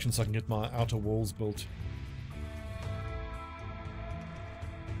stone production so I can get my outer walls built.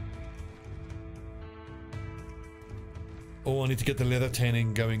 Oh, I need to get the leather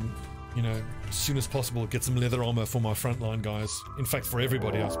tanning going, you know, as soon as possible. Get some leather armor for my frontline guys. In fact, for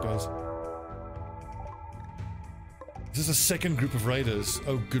everybody, I suppose. This is a second group of raiders.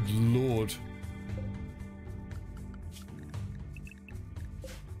 Oh, good lord.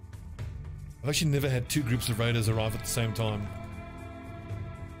 I've actually never had two groups of raiders arrive at the same time.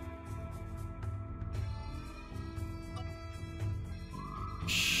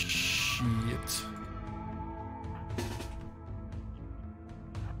 Shit.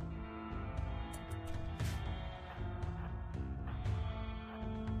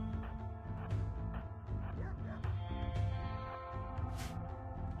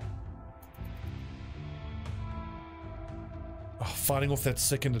 Oh, fighting off that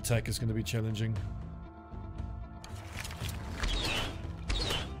second attack is going to be challenging.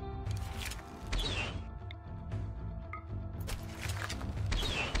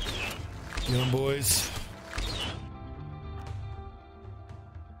 Get on, boys.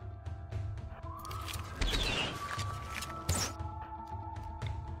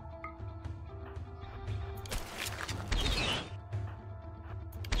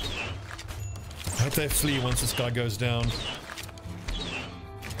 I hope they flee once this guy goes down.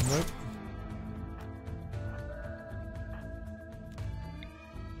 Nope.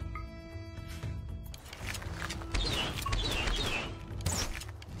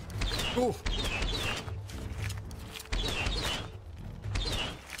 Oh.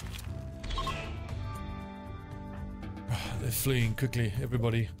 They're fleeing quickly,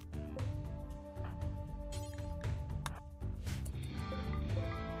 everybody.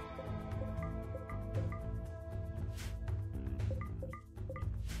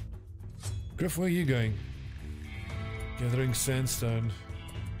 Griff, where are you going? Gathering sandstone.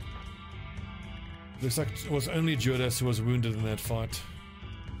 Looks like it was only Judas who was wounded in that fight.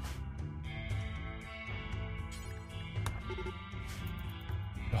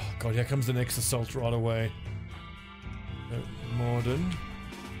 Oh god, here comes the next assault right away. Morden,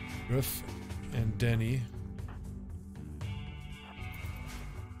 Griff, and Danny.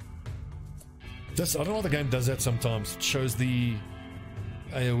 I don't know why the game does that sometimes. It shows the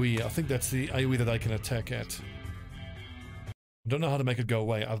AoE. I think that's the AoE that I can attack at. I don't know how to make it go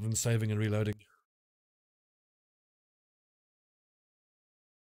away other than saving and reloading.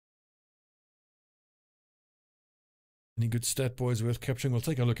 Any good stat boys worth capturing? We'll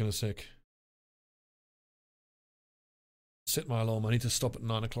take a look in a sec. Set my alarm. I need to stop at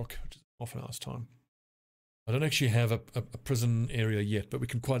 9 o'clock, which is half an hour's time. I don't actually have a prison area yet, but we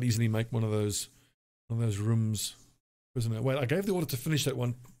can quite easily make one of those rooms. Prisoner. Wait, I gave the order to finish that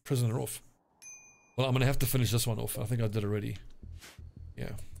one prisoner off. Well, I'm going to have to finish this one off. I think I did already.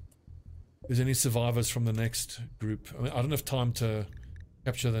 Yeah. If there's any survivors from the next group. I mean, I don't have time to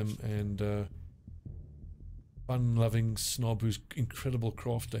capture them, and fun-loving snob who's incredible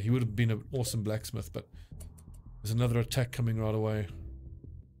crafter. He would have been an awesome blacksmith, but there's another attack coming right away.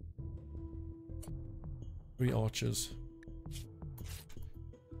 3 archers.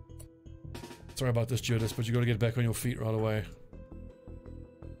 Sorry about this, Judas, but you got to get back on your feet right away.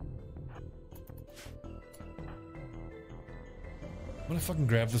 I want to fucking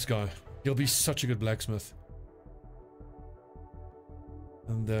grab this guy. He'll be such a good blacksmith.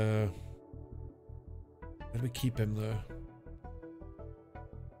 And how do we keep him though?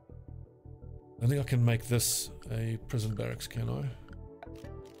 I think I can make this a prison barracks, can I?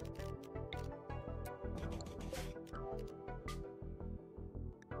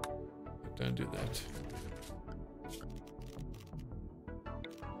 Don't do that.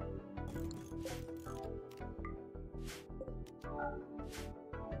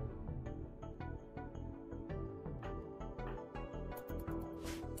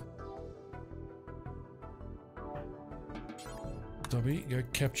 Stobbie, go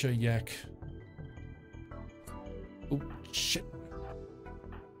capture Yak. Oh, shit.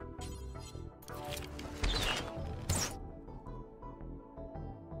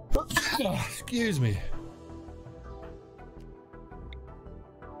 Oh, excuse me.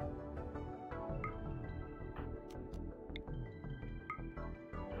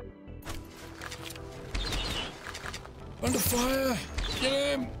 Under fire!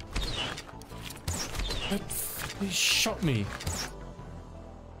 Get him! He shot me.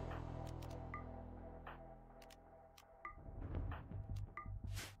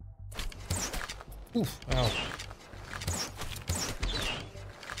 Oof, ow.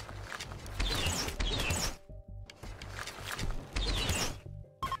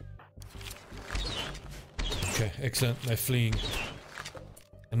 Okay, excellent. They're fleeing.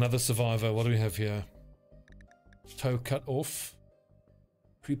 Another survivor. What do we have here? Toe cut off.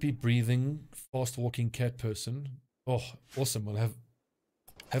 Creepy breathing. Fast walking cat person. Oh, awesome. We'll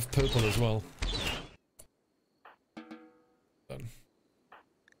have purple as well. Done.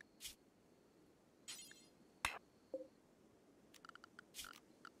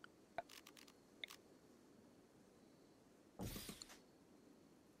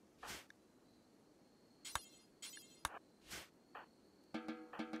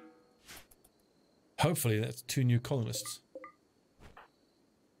 Hopefully that's 2 new colonists.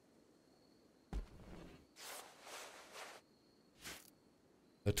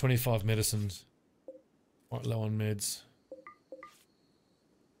 So 25 medicines. Quite low on meds.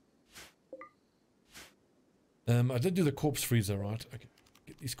 I did do the corpse freezer, right? Okay.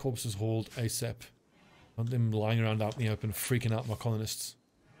 Get these corpses hauled ASAP. I want them lying around out in the open, freaking out my colonists.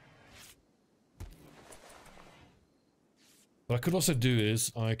 What I could also do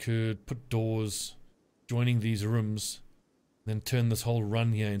is, I could put doors joining these rooms, then turn this whole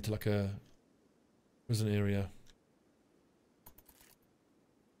run here into like a prison area.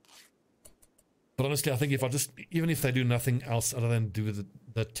 But honestly, I think if I just, even if they do nothing else other than do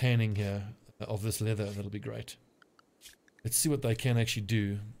the tanning here of this leather, that'll be great. Let's see what they can actually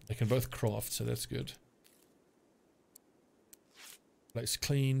do. They can both craft, so that's good. Place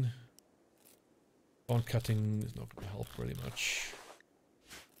clean. Bond cutting is not going to help really much.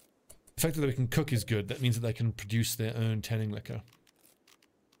 The fact that we can cook is good. That means that they can produce their own tanning liquor.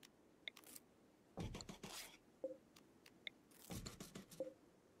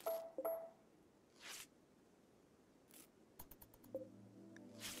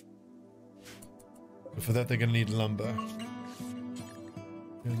 But for that they're going to need lumber.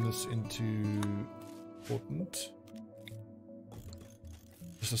 Turn this into important.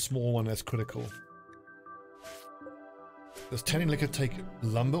 Just a small one that's critical. Does tanning liquor take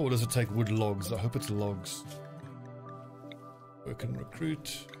lumber or does it take wood logs? I hope it's logs. Work and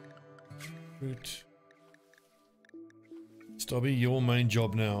recruit. Recruit. Stobbie, your main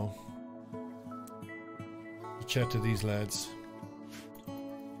job now. Chat to these lads.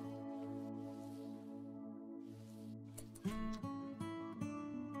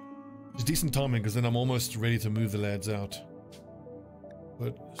 It's decent timing because then I'm almost ready to move the lads out.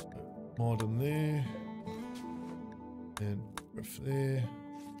 But modern there. And roof there.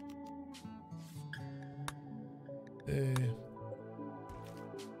 There.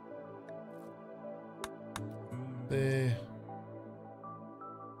 There.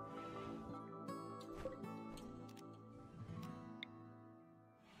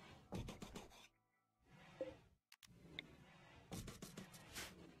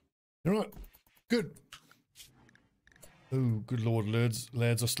 All right, good. Oh, good lord,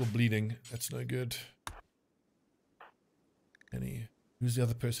 lads are still bleeding. That's no good. Who's the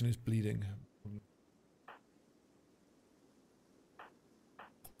other person who's bleeding?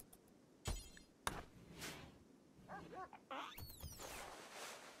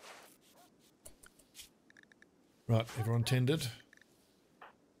 Right, everyone tended.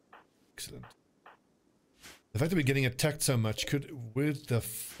 Excellent. The fact that we're getting attacked so much, where the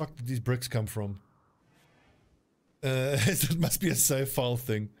fuck did these bricks come from? It must be a save file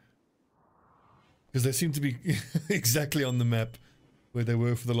thing. Because they seem to be exactly on the map where they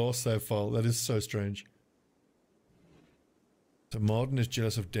were for the last save file. That is so strange. So Martin is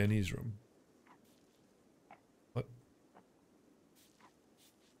jealous of Danny's room. What?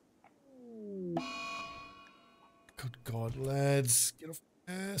 Good God, lads. Get off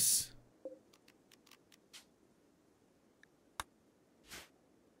my ass.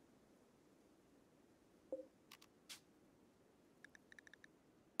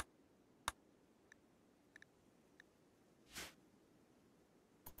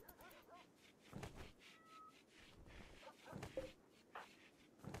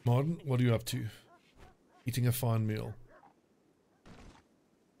 Martin, what are you up to? Eating a fine meal.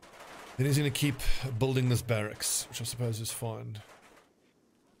 Then he's going to keep building this barracks, which I suppose is fine.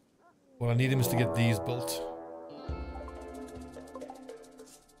 What I need him is to get these built.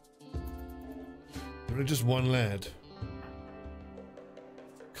 There is just one lad.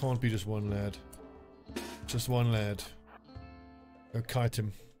 Can't be just one lad. Just one lad. Go kite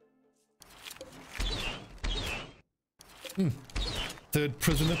him. Third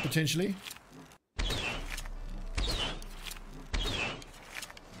prisoner, potentially.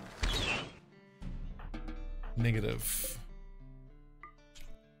 Negative.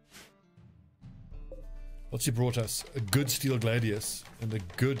 What's he brought us? A good steel gladius and a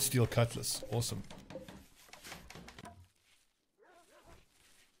good steel cutlass. Awesome.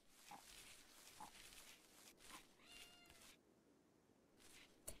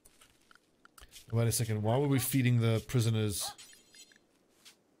 Wait a second. Why were we feeding the prisoners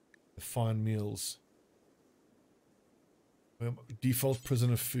the fine meals? Default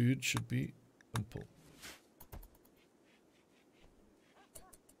prisoner food should be simple.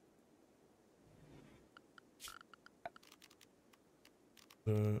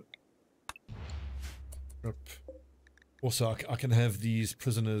 Also, I can have these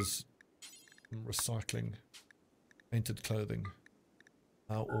prisoners recycling painted clothing.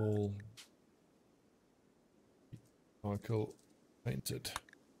 All Michael painted.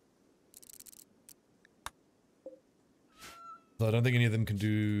 So I don't think any of them can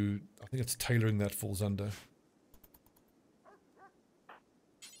do... I think it's tailoring that falls under.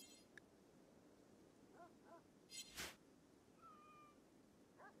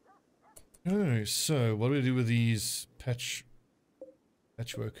 Oh, so what do we do with these patchwork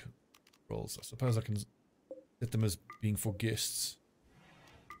rolls? I suppose I can set them as being for guests.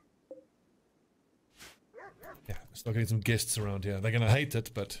 Yeah, start getting some guests around here. They're gonna hate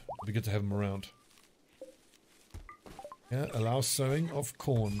it, but it'll be good to have them around. Yeah, allow sowing of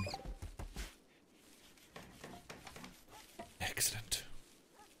corn. Excellent.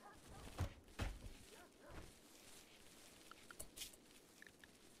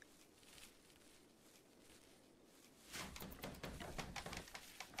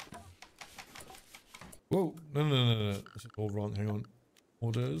 Whoa, no. This is all wrong. Hang on.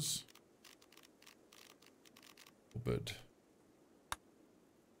 Orders. Forbid.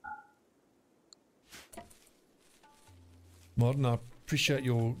 Modern, I appreciate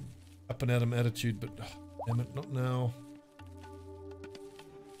your up and at 'em attitude, but damn it, not now.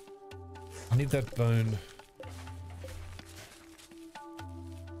 I need that bone.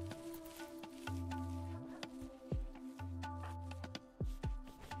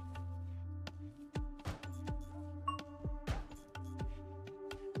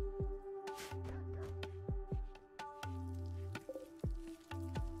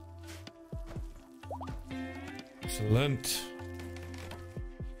 Excellent.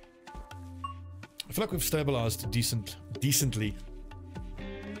 I feel like we've stabilized decently.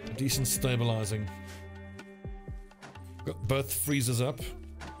 Decent stabilizing. Got both freezers up.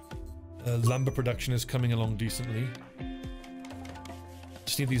 Lumber production is coming along decently.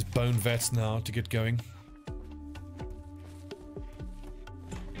 Just need these bone vats now to get going.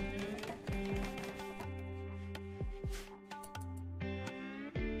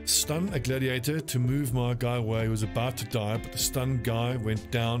 Stun a gladiator to move my guy away who was about to die, but the stunned guy went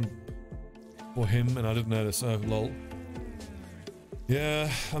down for him and I didn't notice. Oh lol.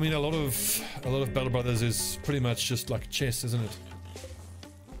 Yeah, I mean a lot of Battle Brothers is pretty much just like chess, isn't it?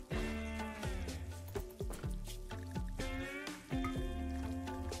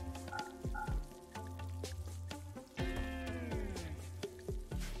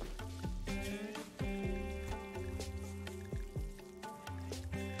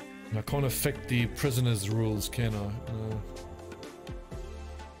 I can't affect the prisoners' rules, can I? No.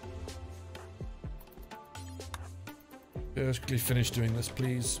 Let's quickly finish doing this,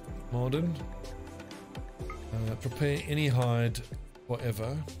 please. Modern. Prepare any hide,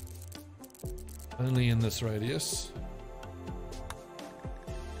 whatever. Only in this radius.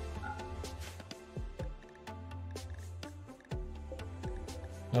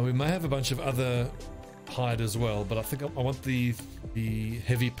 Now we may have a bunch of other hide as well, but I think I want the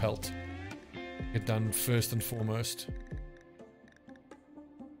heavy pelt get done first and foremost.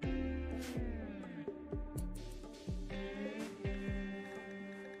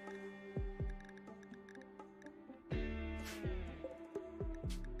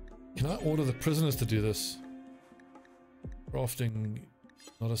 Can I order the prisoners to do this? Crafting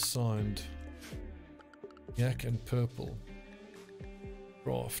not assigned. Yak and purple.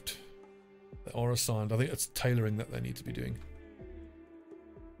 Craft. They are assigned. I think it's tailoring that they need to be doing.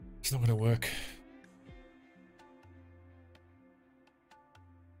 It's not going to work.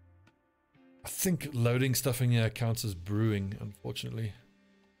 I think loading stuff in here counts as brewing, unfortunately.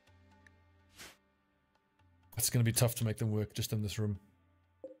 It's going to be tough to make them work just in this room.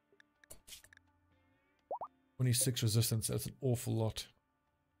 26 resistance, that's an awful lot.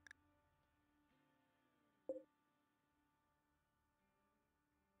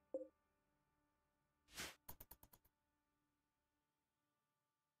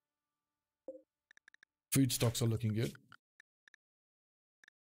 Food stocks are looking good.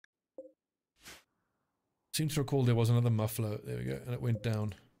 Seem to recall there was another muffler. There we go, and it went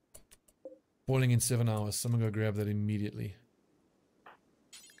down. Boiling in 7 hours. Someone go grab that immediately.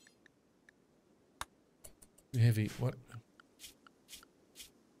 Too heavy. What?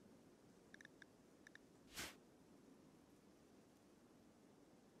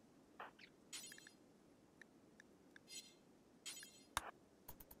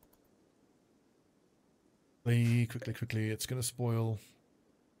 Quickly. It's going to spoil.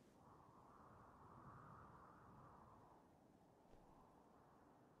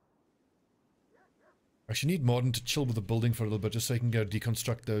 Actually need Modern to chill with the building for a little bit just so he can go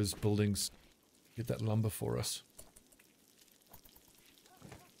deconstruct those buildings. Get that lumber for us.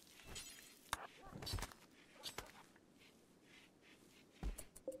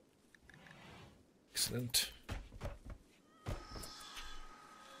 Excellent.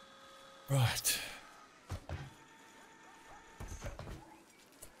 Right.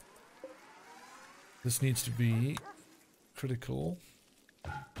 This needs to be critical.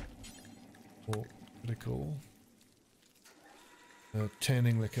 Or critical.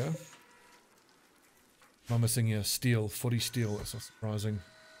 Tanning liquor. I'm missing here. Steel. 40 steel. That's not surprising.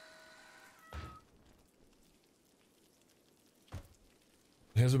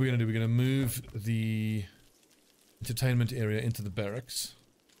 Here's what we're going to do. We're going to move the entertainment area into the barracks.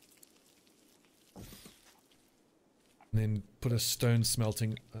 And then put a steel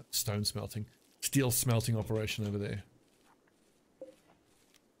smelting operation over there.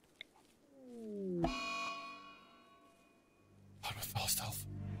 God, with fast health.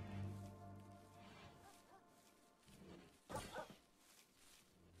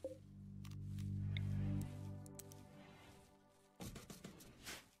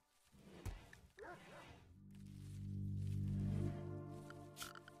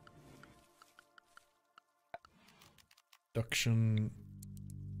 Production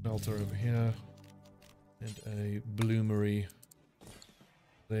smelter over here, and a bloomery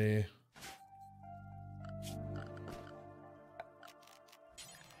there.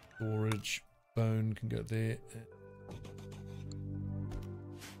 Storage bone can go there.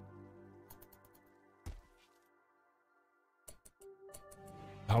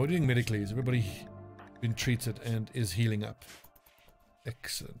 How are we doing medically? Is everybody been treated and is healing up?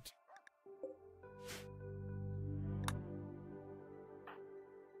 Excellent.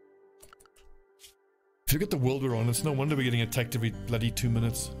 If you look at the world we're on, it's no wonder we're getting attacked every bloody 2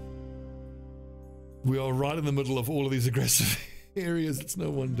 minutes. We are right in the middle of all of these aggressive areas, it's no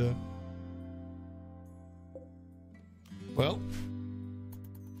wonder. Well,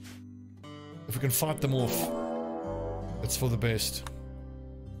 if we can fight them off, it's for the best.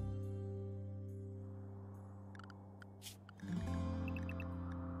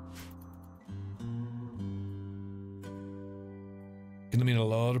 Gonna mean a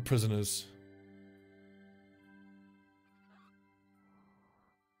lot of prisoners.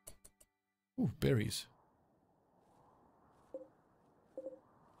 Ooh, berries.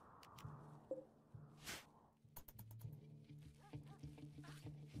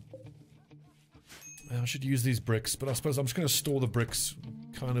 I should use these bricks, but I suppose I'm just going to store the bricks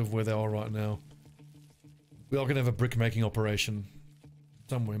kind of where they are right now. We are going to have a brick making operation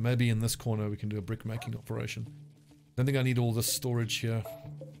somewhere. Maybe in this corner we can do a brick making operation. Don't think I need all this storage here.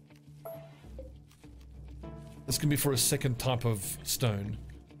 This can be for a second type of stone.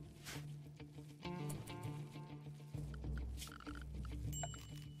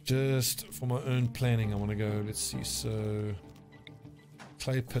 Just for my own planning, I want to go, let's see, so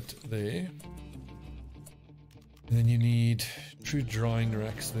clay pit there. And then you need true drying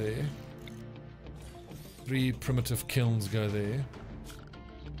racks there. 3 primitive kilns go there.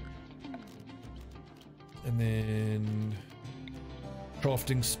 And then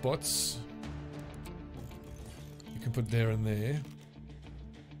crafting spots. You can put there and there.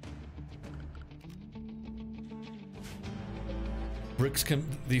 Bricks can,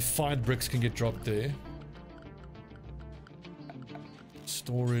 the fired bricks can get dropped there.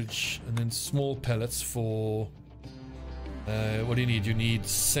 Storage, and then small pellets for, what do you need? You need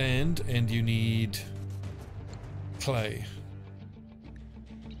sand and you need clay.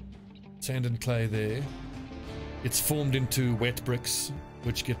 Sand and clay there. It's formed into wet bricks,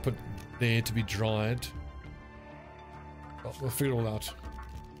 which get put there to be dried. Well, we'll figure it all out.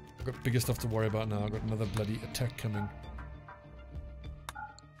 I've got bigger stuff to worry about now. I've got another bloody attack coming.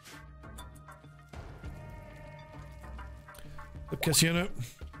 The casino.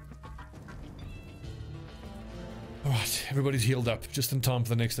 Alright, everybody's healed up, just in time for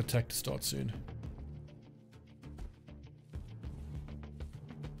the next attack to start soon.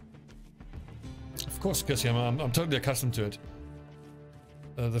 Of course, Cassiano, I'm totally accustomed to it.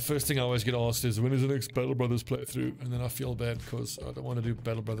 The first thing I always get asked is, when is the next Battle Brothers playthrough? And then I feel bad because I don't want to do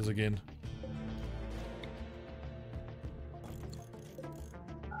Battle Brothers again.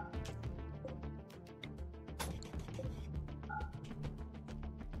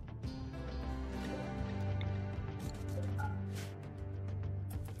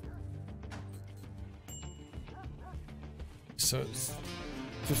 So it's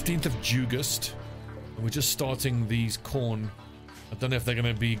 15th of August. We're just starting these corn. I don't know if they're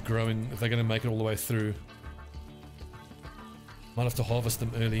going to be growing, if they're going to make it all the way through. Might have to harvest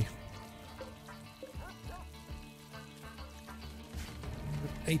them early.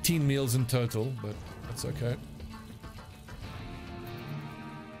 18 meals in total, but that's okay.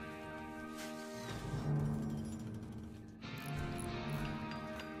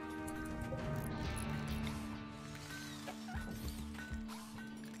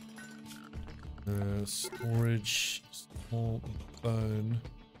 Storage, small bone.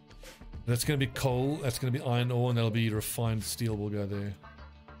 That's going to be coal, that's going to be iron ore, and that'll be refined steel will go there.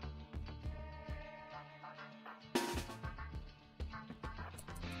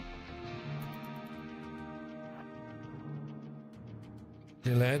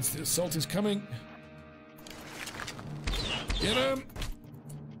 Hey lads, the assault is coming. Get him!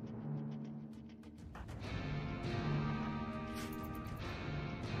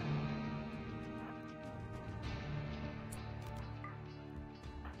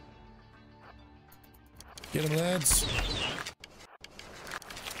 Get him, lads.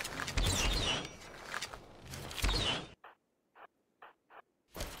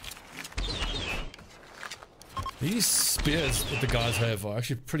 These spears that the guys have are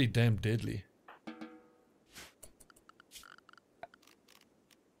actually pretty damn deadly.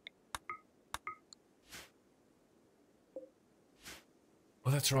 Oh,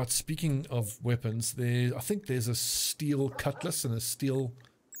 that's right. Speaking of weapons, I think there's a steel cutlass and a steel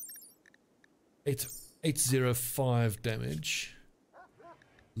 805 damage.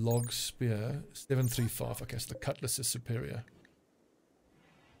 Log spear 735. Okay, so the cutlass is superior.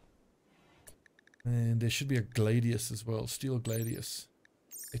 And there should be a gladius as well. Steel gladius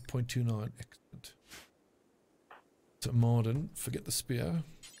 8.29. Excellent. So modern, forget the spear.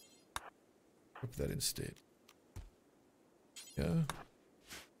 Whip that instead. Yeah.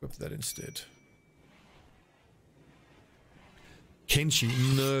 Whip that instead. Kenshi,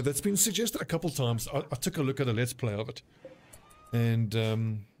 no, that's been suggested a couple times. I took a look at a let's play of it, and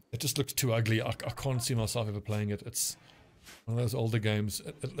it just looks too ugly. I can't see myself ever playing it. It's one of those older games.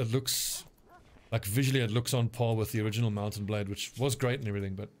 It looks like visually it looks on par with the original Mountain Blade, which was great and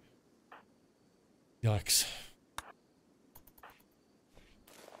everything, but yikes.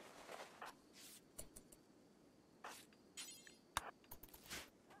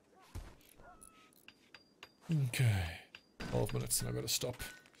 Okay, 12 minutes and I've got to stop.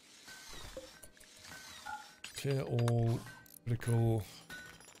 Clear all critical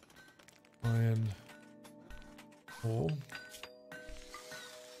iron ore.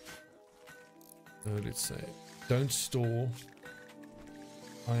 Let's say, don't store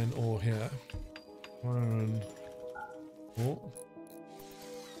iron ore here. Iron ore.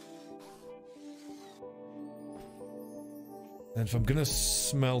 And if I'm gonna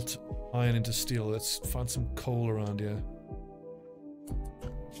smelt iron into steel, let's find some coal around here.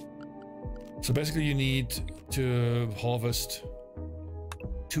 So basically you need to harvest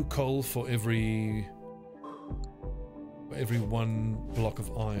 2 coal for every 1 block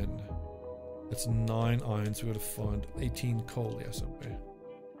of iron. That's 9 iron, so we've got to find 18 coal here somewhere.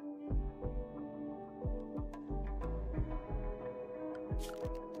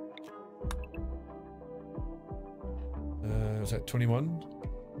 Is that 21?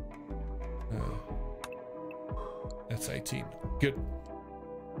 That's 18. Good.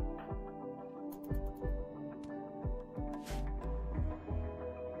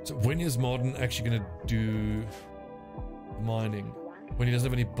 So when is Martin actually going to do mining? When he doesn't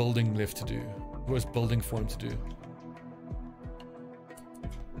have any building left to do? What is building for him to do?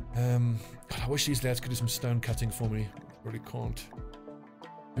 God, I wish these lads could do some stone cutting for me. Really can't.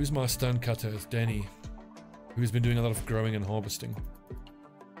 Who's my stone cutter? It's Danny, who's been doing a lot of growing and harvesting.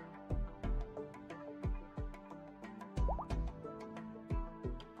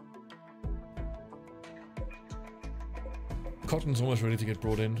 Cotton's almost ready to get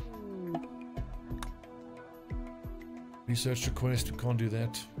brought in. Research request, we can't do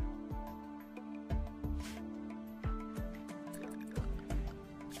that.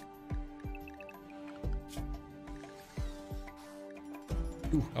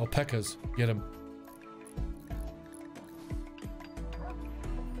 Ooh, alpacas, get them.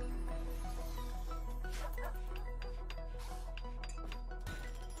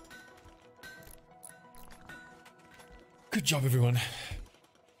 Good job, everyone.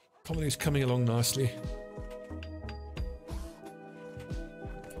 Comedy's coming along nicely.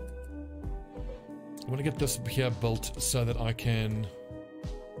 I want to get this here built so that I can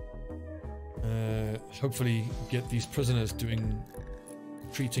hopefully get these prisoners doing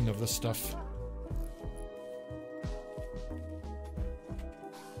treating of this stuff.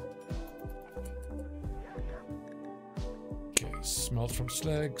 Okay, smelt from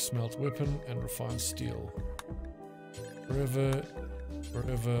slag, smelt weapon, and refine steel. Forever,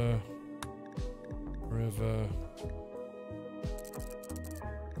 forever, forever.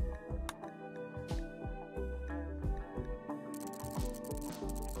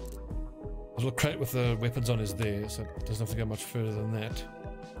 The little crate with the weapons on is there, so it doesn't have to go much further than that.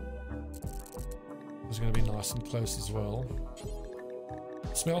 It's going to be nice and close as well.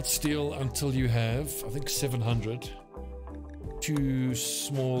 Smelt steel until you have, I think, 700. 2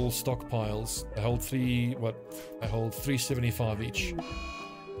 small stockpiles. They hold They hold 375 each.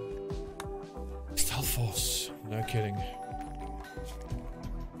 Stealth force. No kidding.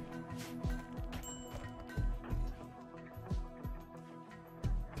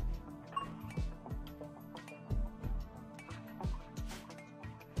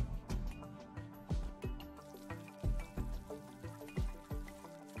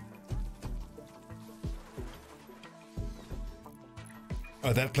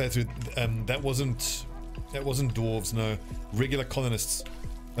 Oh, that playthrough, that wasn't dwarves, no. Regular colonists.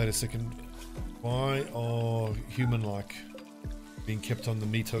 Wait a second. Why are human-like being kept on the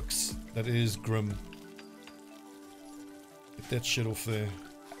meat hooks? That is grim. Get that shit off there.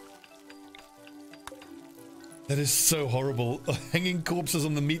 That is so horrible. Hanging corpses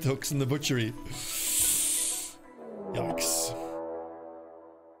on the meat hooks in the butchery. Yikes.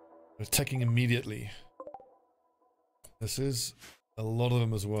 Attacking immediately. This is a lot of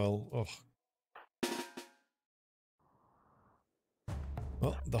them as well. Oh.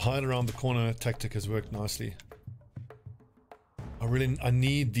 Well, the hide around the corner tactic has worked nicely. I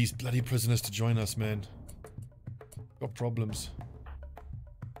need these bloody prisoners to join us, man. Got problems.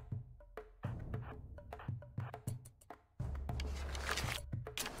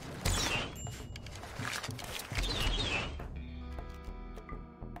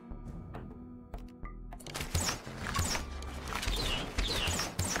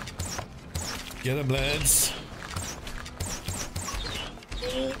 Get them, lads.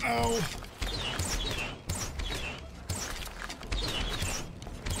 Oh, ow.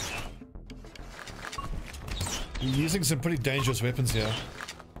 You're using some pretty dangerous weapons here.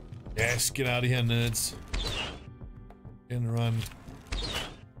 Yes, get out of here, nerds. And run.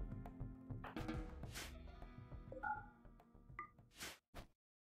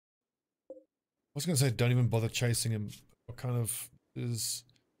 I was going to say, don't even bother chasing him. What kind of is...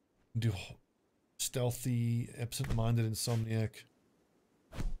 do stealthy, absent-minded insomniac.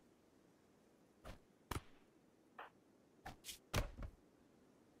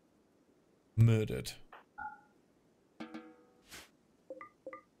 Murdered.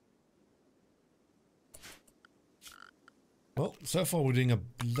 Well, so far we're doing a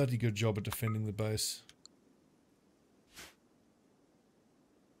bloody good job at defending the base.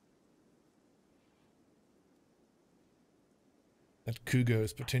 That cougar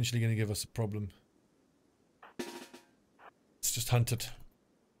is potentially going to give us a problem. Let's just hunt it.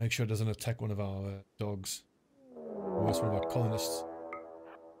 Make sure it doesn't attack one of our dogs. Or one of our colonists.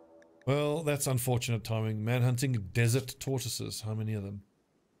 Well, that's unfortunate timing. Manhunting desert tortoises. How many of them?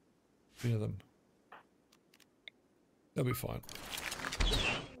 3 of them. They'll be fine.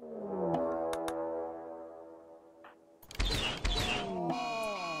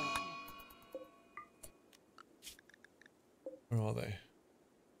 Where are they?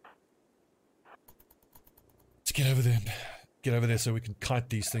 Let's get over there. Get over there so we can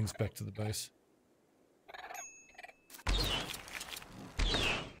kite these things back to the base.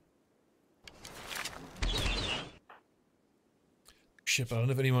 Shit, I don't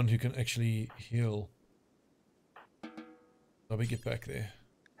have anyone who can actually heal. Let me get back there.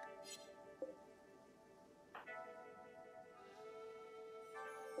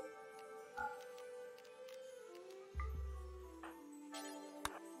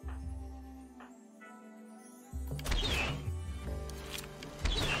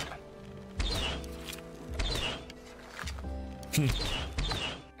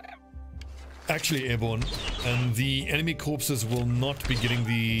 Actually airborne, and the enemy corpses will not be getting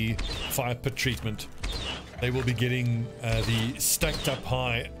the fire pit treatment. They will be getting the stacked up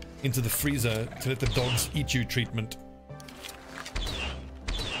high into the freezer to let the dogs eat you treatment.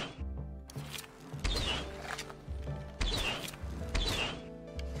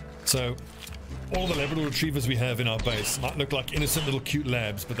 So, all the Labrador Retrievers we have in our base might look like innocent little cute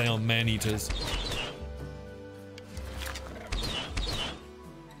labs, but they are man-eaters.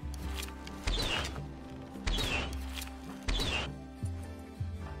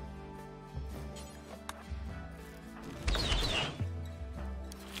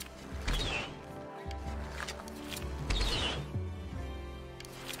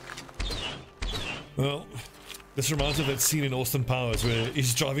 Well, this reminds me of that scene in Austin Powers where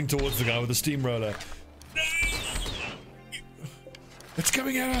he's driving towards the guy with the steamroller. It's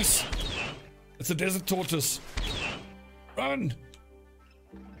coming at us! It's a desert tortoise. Run!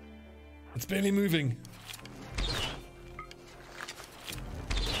 It's barely moving.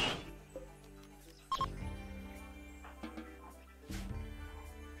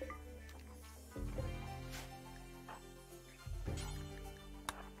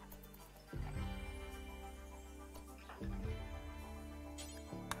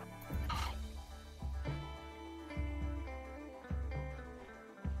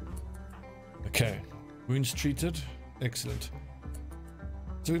 Okay, wounds treated. Excellent.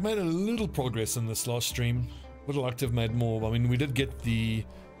 So we've made a little progress in this last stream. Would have liked to have made more. I mean, we did get the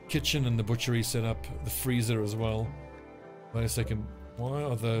kitchen and the butchery set up, the freezer as well. Wait a second. Why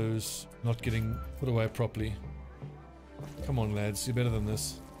are those not getting put away properly? Come on, lads. You're better than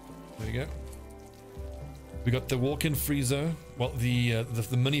this. There we go. We got the walk-in freezer. Well, the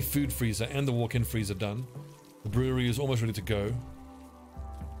mini food freezer and the walk-in freezer done. The brewery is almost ready to go.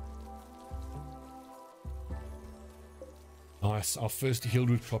 Nice. Our first healed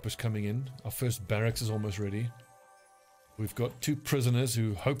root crop is coming in. Our first barracks is almost ready. We've got 2 prisoners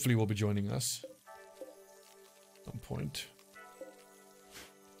who hopefully will be joining us at some point.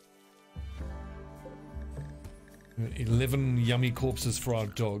 11 yummy corpses for our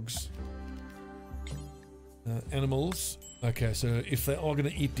dogs. Animals. Okay, so if they are going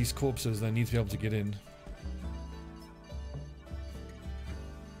to eat these corpses, they need to be able to get in.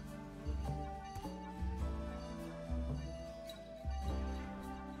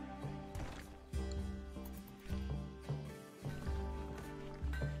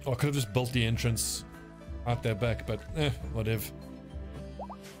 Oh, I could have just built the entrance out their back, but whatever.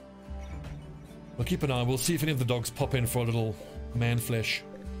 We'll keep an eye. We'll see if any of the dogs pop in for a little man flesh.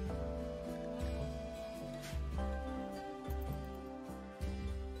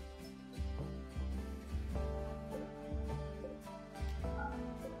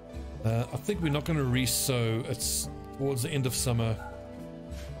 I think we're not going to re-sow. It's towards the end of summer.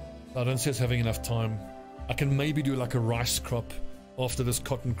 I don't see us having enough time. I can maybe do like a rice crop after this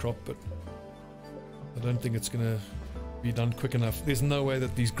cotton crop, but I don't think it's going to be done quick enough. There's no way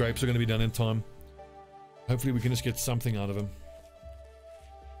that these grapes are going to be done in time. Hopefully we can just get something out of them.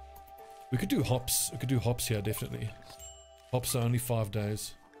 We could do hops. We could do hops here, definitely. Hops are only 5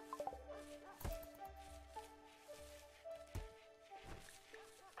 days.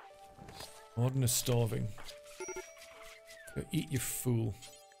 Martin is starving. Go eat, you fool.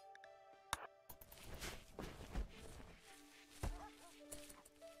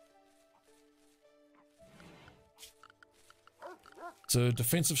 So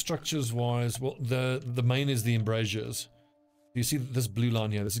defensive structures wise, well, the main is the embrasures. You see this blue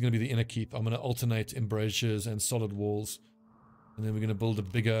line here? This is going to be the inner keep. I'm going to alternate embrasures and solid walls, and then we're going to build a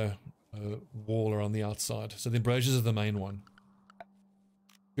bigger wall around the outside. So the embrasures are the main one.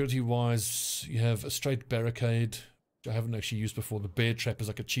 Security wise, you have a straight barricade, which I haven't actually used before. The bear trap is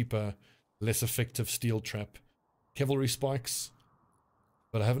like a cheaper, less effective steel trap. Cavalry spikes,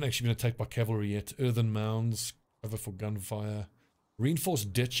 but I haven't actually been attacked by cavalry yet. Earthen mounds, cover for gunfire.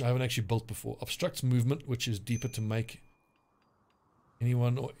 Reinforced ditch, I haven't actually built before. Obstructs movement, which is deeper to make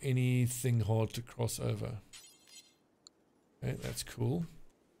anyone or anything hard to cross over. Okay, that's cool.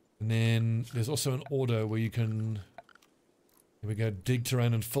 And then there's also an order where you can, here we go, dig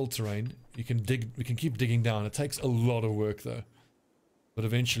terrain and fill terrain. You can dig, we can keep digging down. It takes a lot of work though. But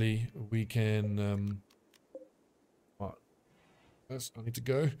eventually we can, what? Yes, I need to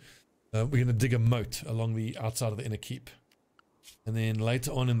go. We're going to dig a moat along the outside of the inner keep. And then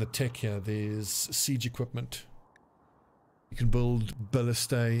later on in the tech here, there's siege equipment. You can build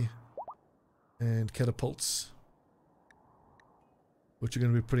ballistae and catapults, which are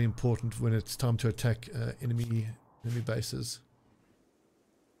going to be pretty important when it's time to attack enemy bases.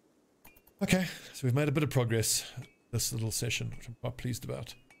 Okay, so we've made a bit of progress this little session, which I'm quite pleased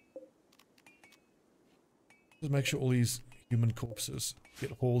about. Just make sure all these human corpses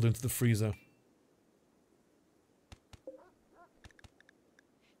get hauled into the freezer.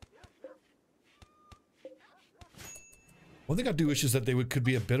 One thing I do wish is that there could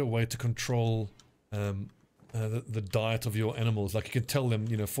be a better way to control the diet of your animals. Like you can tell them,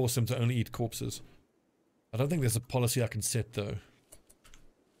 you know, force them to only eat corpses. I don't think there's a policy I can set though.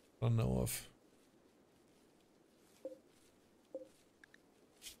 I don't know of.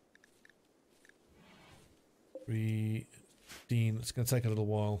 It's going to take a little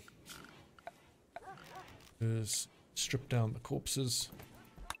while. Just strip down the corpses.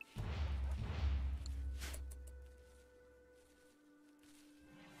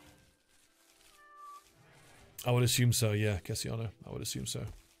 I would assume so, yeah, Cassiano. I would assume so.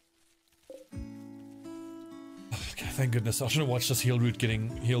 Okay, thank goodness. I should have watched this heal route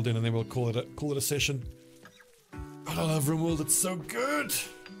getting healed in, and then we'll call it a session. God, I love RimWorld. It's so good.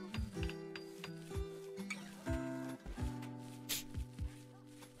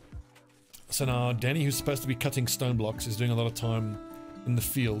 So now Danny, who's supposed to be cutting stone blocks, is doing a lot of time in the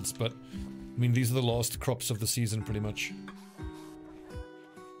fields. But I mean, these are the last crops of the season, pretty much.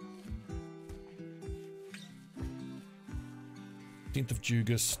 15th of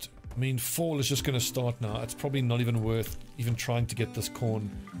August. I mean, fall is just going to start now. It's probably not even worth even trying to get this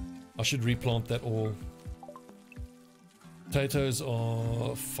corn I should replant that all. Potatoes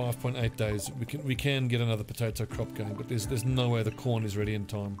are 5.8 days. We can get another potato crop going, but there's no way the corn is ready in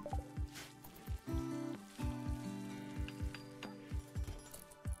time.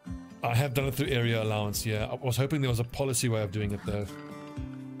 I have done it through area allowance, yeah. I was hoping there was a policy way of doing it though.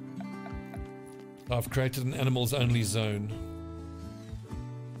 I've created an animals only zone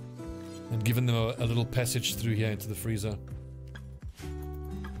and given them a little passage through here into the freezer.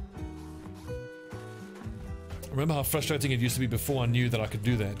 Remember how frustrating it used to be before I knew that I could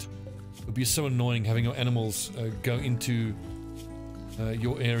do that? It would be so annoying having your animals go into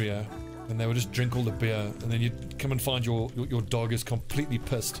your area and they would just drink all the beer, and then you'd come and find your dog is completely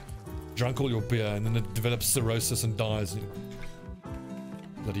pissed, drunk all your beer, and then it develops cirrhosis and dies.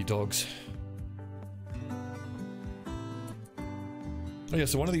 Bloody dogs. Oh yeah,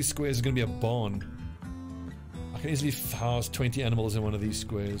 so one of these squares is going to be a barn. I can easily house 20 animals in one of these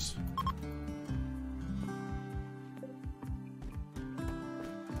squares.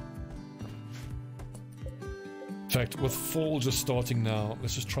 In fact, with fall just starting now,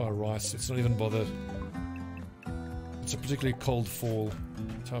 let's just try rice. It's not even bothered. It's a particularly cold fall.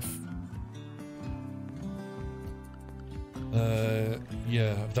 Tough.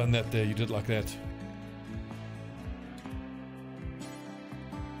 Yeah, I've done that there. You did like that.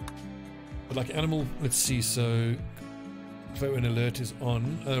 But like animal, let's see. So, if an alert is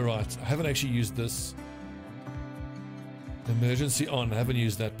on. Oh, right. I haven't actually used this. Emergency on. I haven't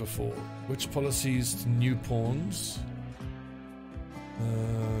used that before. Which policies? New pawns.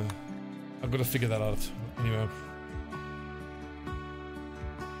 I've got to figure that out. Anyway.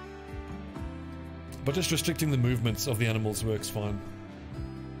 But just restricting the movements of the animals works fine.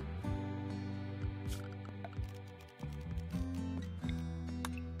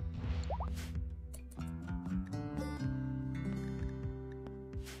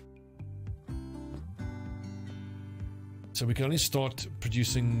 So we can only start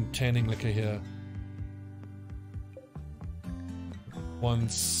producing tanning liquor here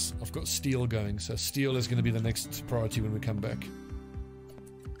once I've got steel going. So steel is going to be the next priority when we come back.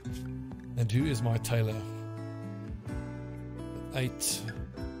 And who is my tailor? 8.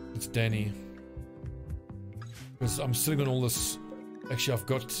 It's Danny. Because I'm sitting on all this. Actually, I've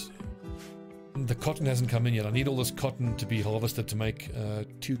got... The cotton hasn't come in yet. I need all this cotton to be harvested to make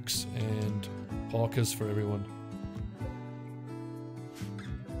toques and parkas for everyone.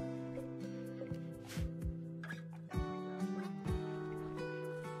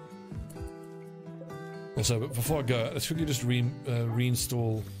 Also, but before I go, let's quickly just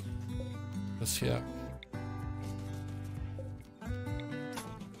reinstall this here.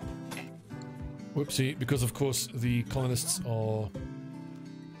 Whoopsie, because of course the colonists are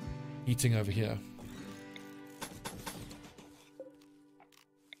eating over here.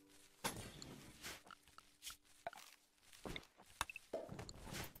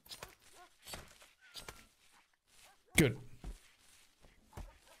 Good.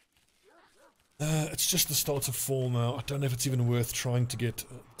 It's just the start of fall now. I don't know if it's even worth trying to get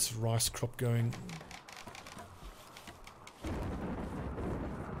this rice crop going.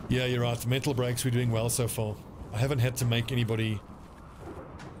 Yeah, you're right. Mental breaks, we're doing well so far. I haven't had to make anybody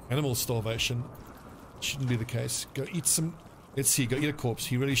animal starvation. Shouldn't be the case. Go eat some... Let's see, go eat a corpse.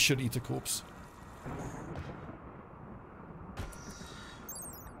 He really should eat a corpse.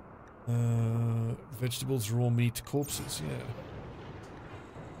 Vegetables, raw meat, corpses, yeah.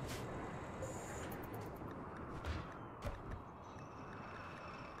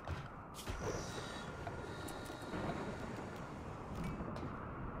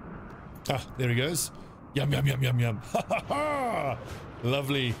 Ah, there he goes. Yum, yum, yum, yum, yum. Ha ha ha!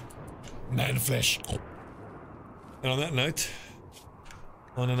 Lovely man flesh. And on that note,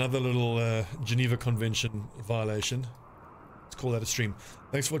 on another little Geneva Convention violation, let's call that a stream.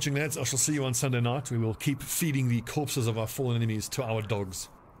 Thanks for watching, lads. I shall see you on Sunday night. We will keep feeding the corpses of our fallen enemies to our dogs.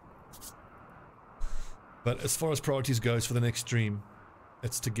 But as far as priorities goes for the next stream,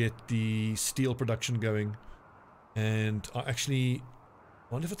 it's to get the steel production going. And I actually...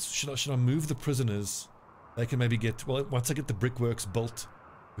 I wonder if it's, should I move the prisoners? They can maybe get, well, once I get the brickworks built,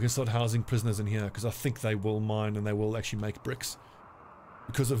 we can start housing prisoners in here, because I think they will mine and they will actually make bricks.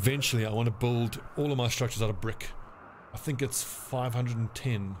 Because eventually I want to build all of my structures out of brick. I think it's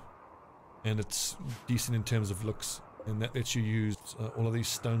 510, and it's decent in terms of looks, and that lets you use all of these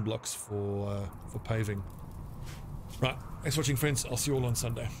stone blocks for paving. Right, thanks for watching, friends. I'll see you all on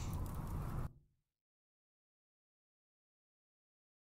Sunday.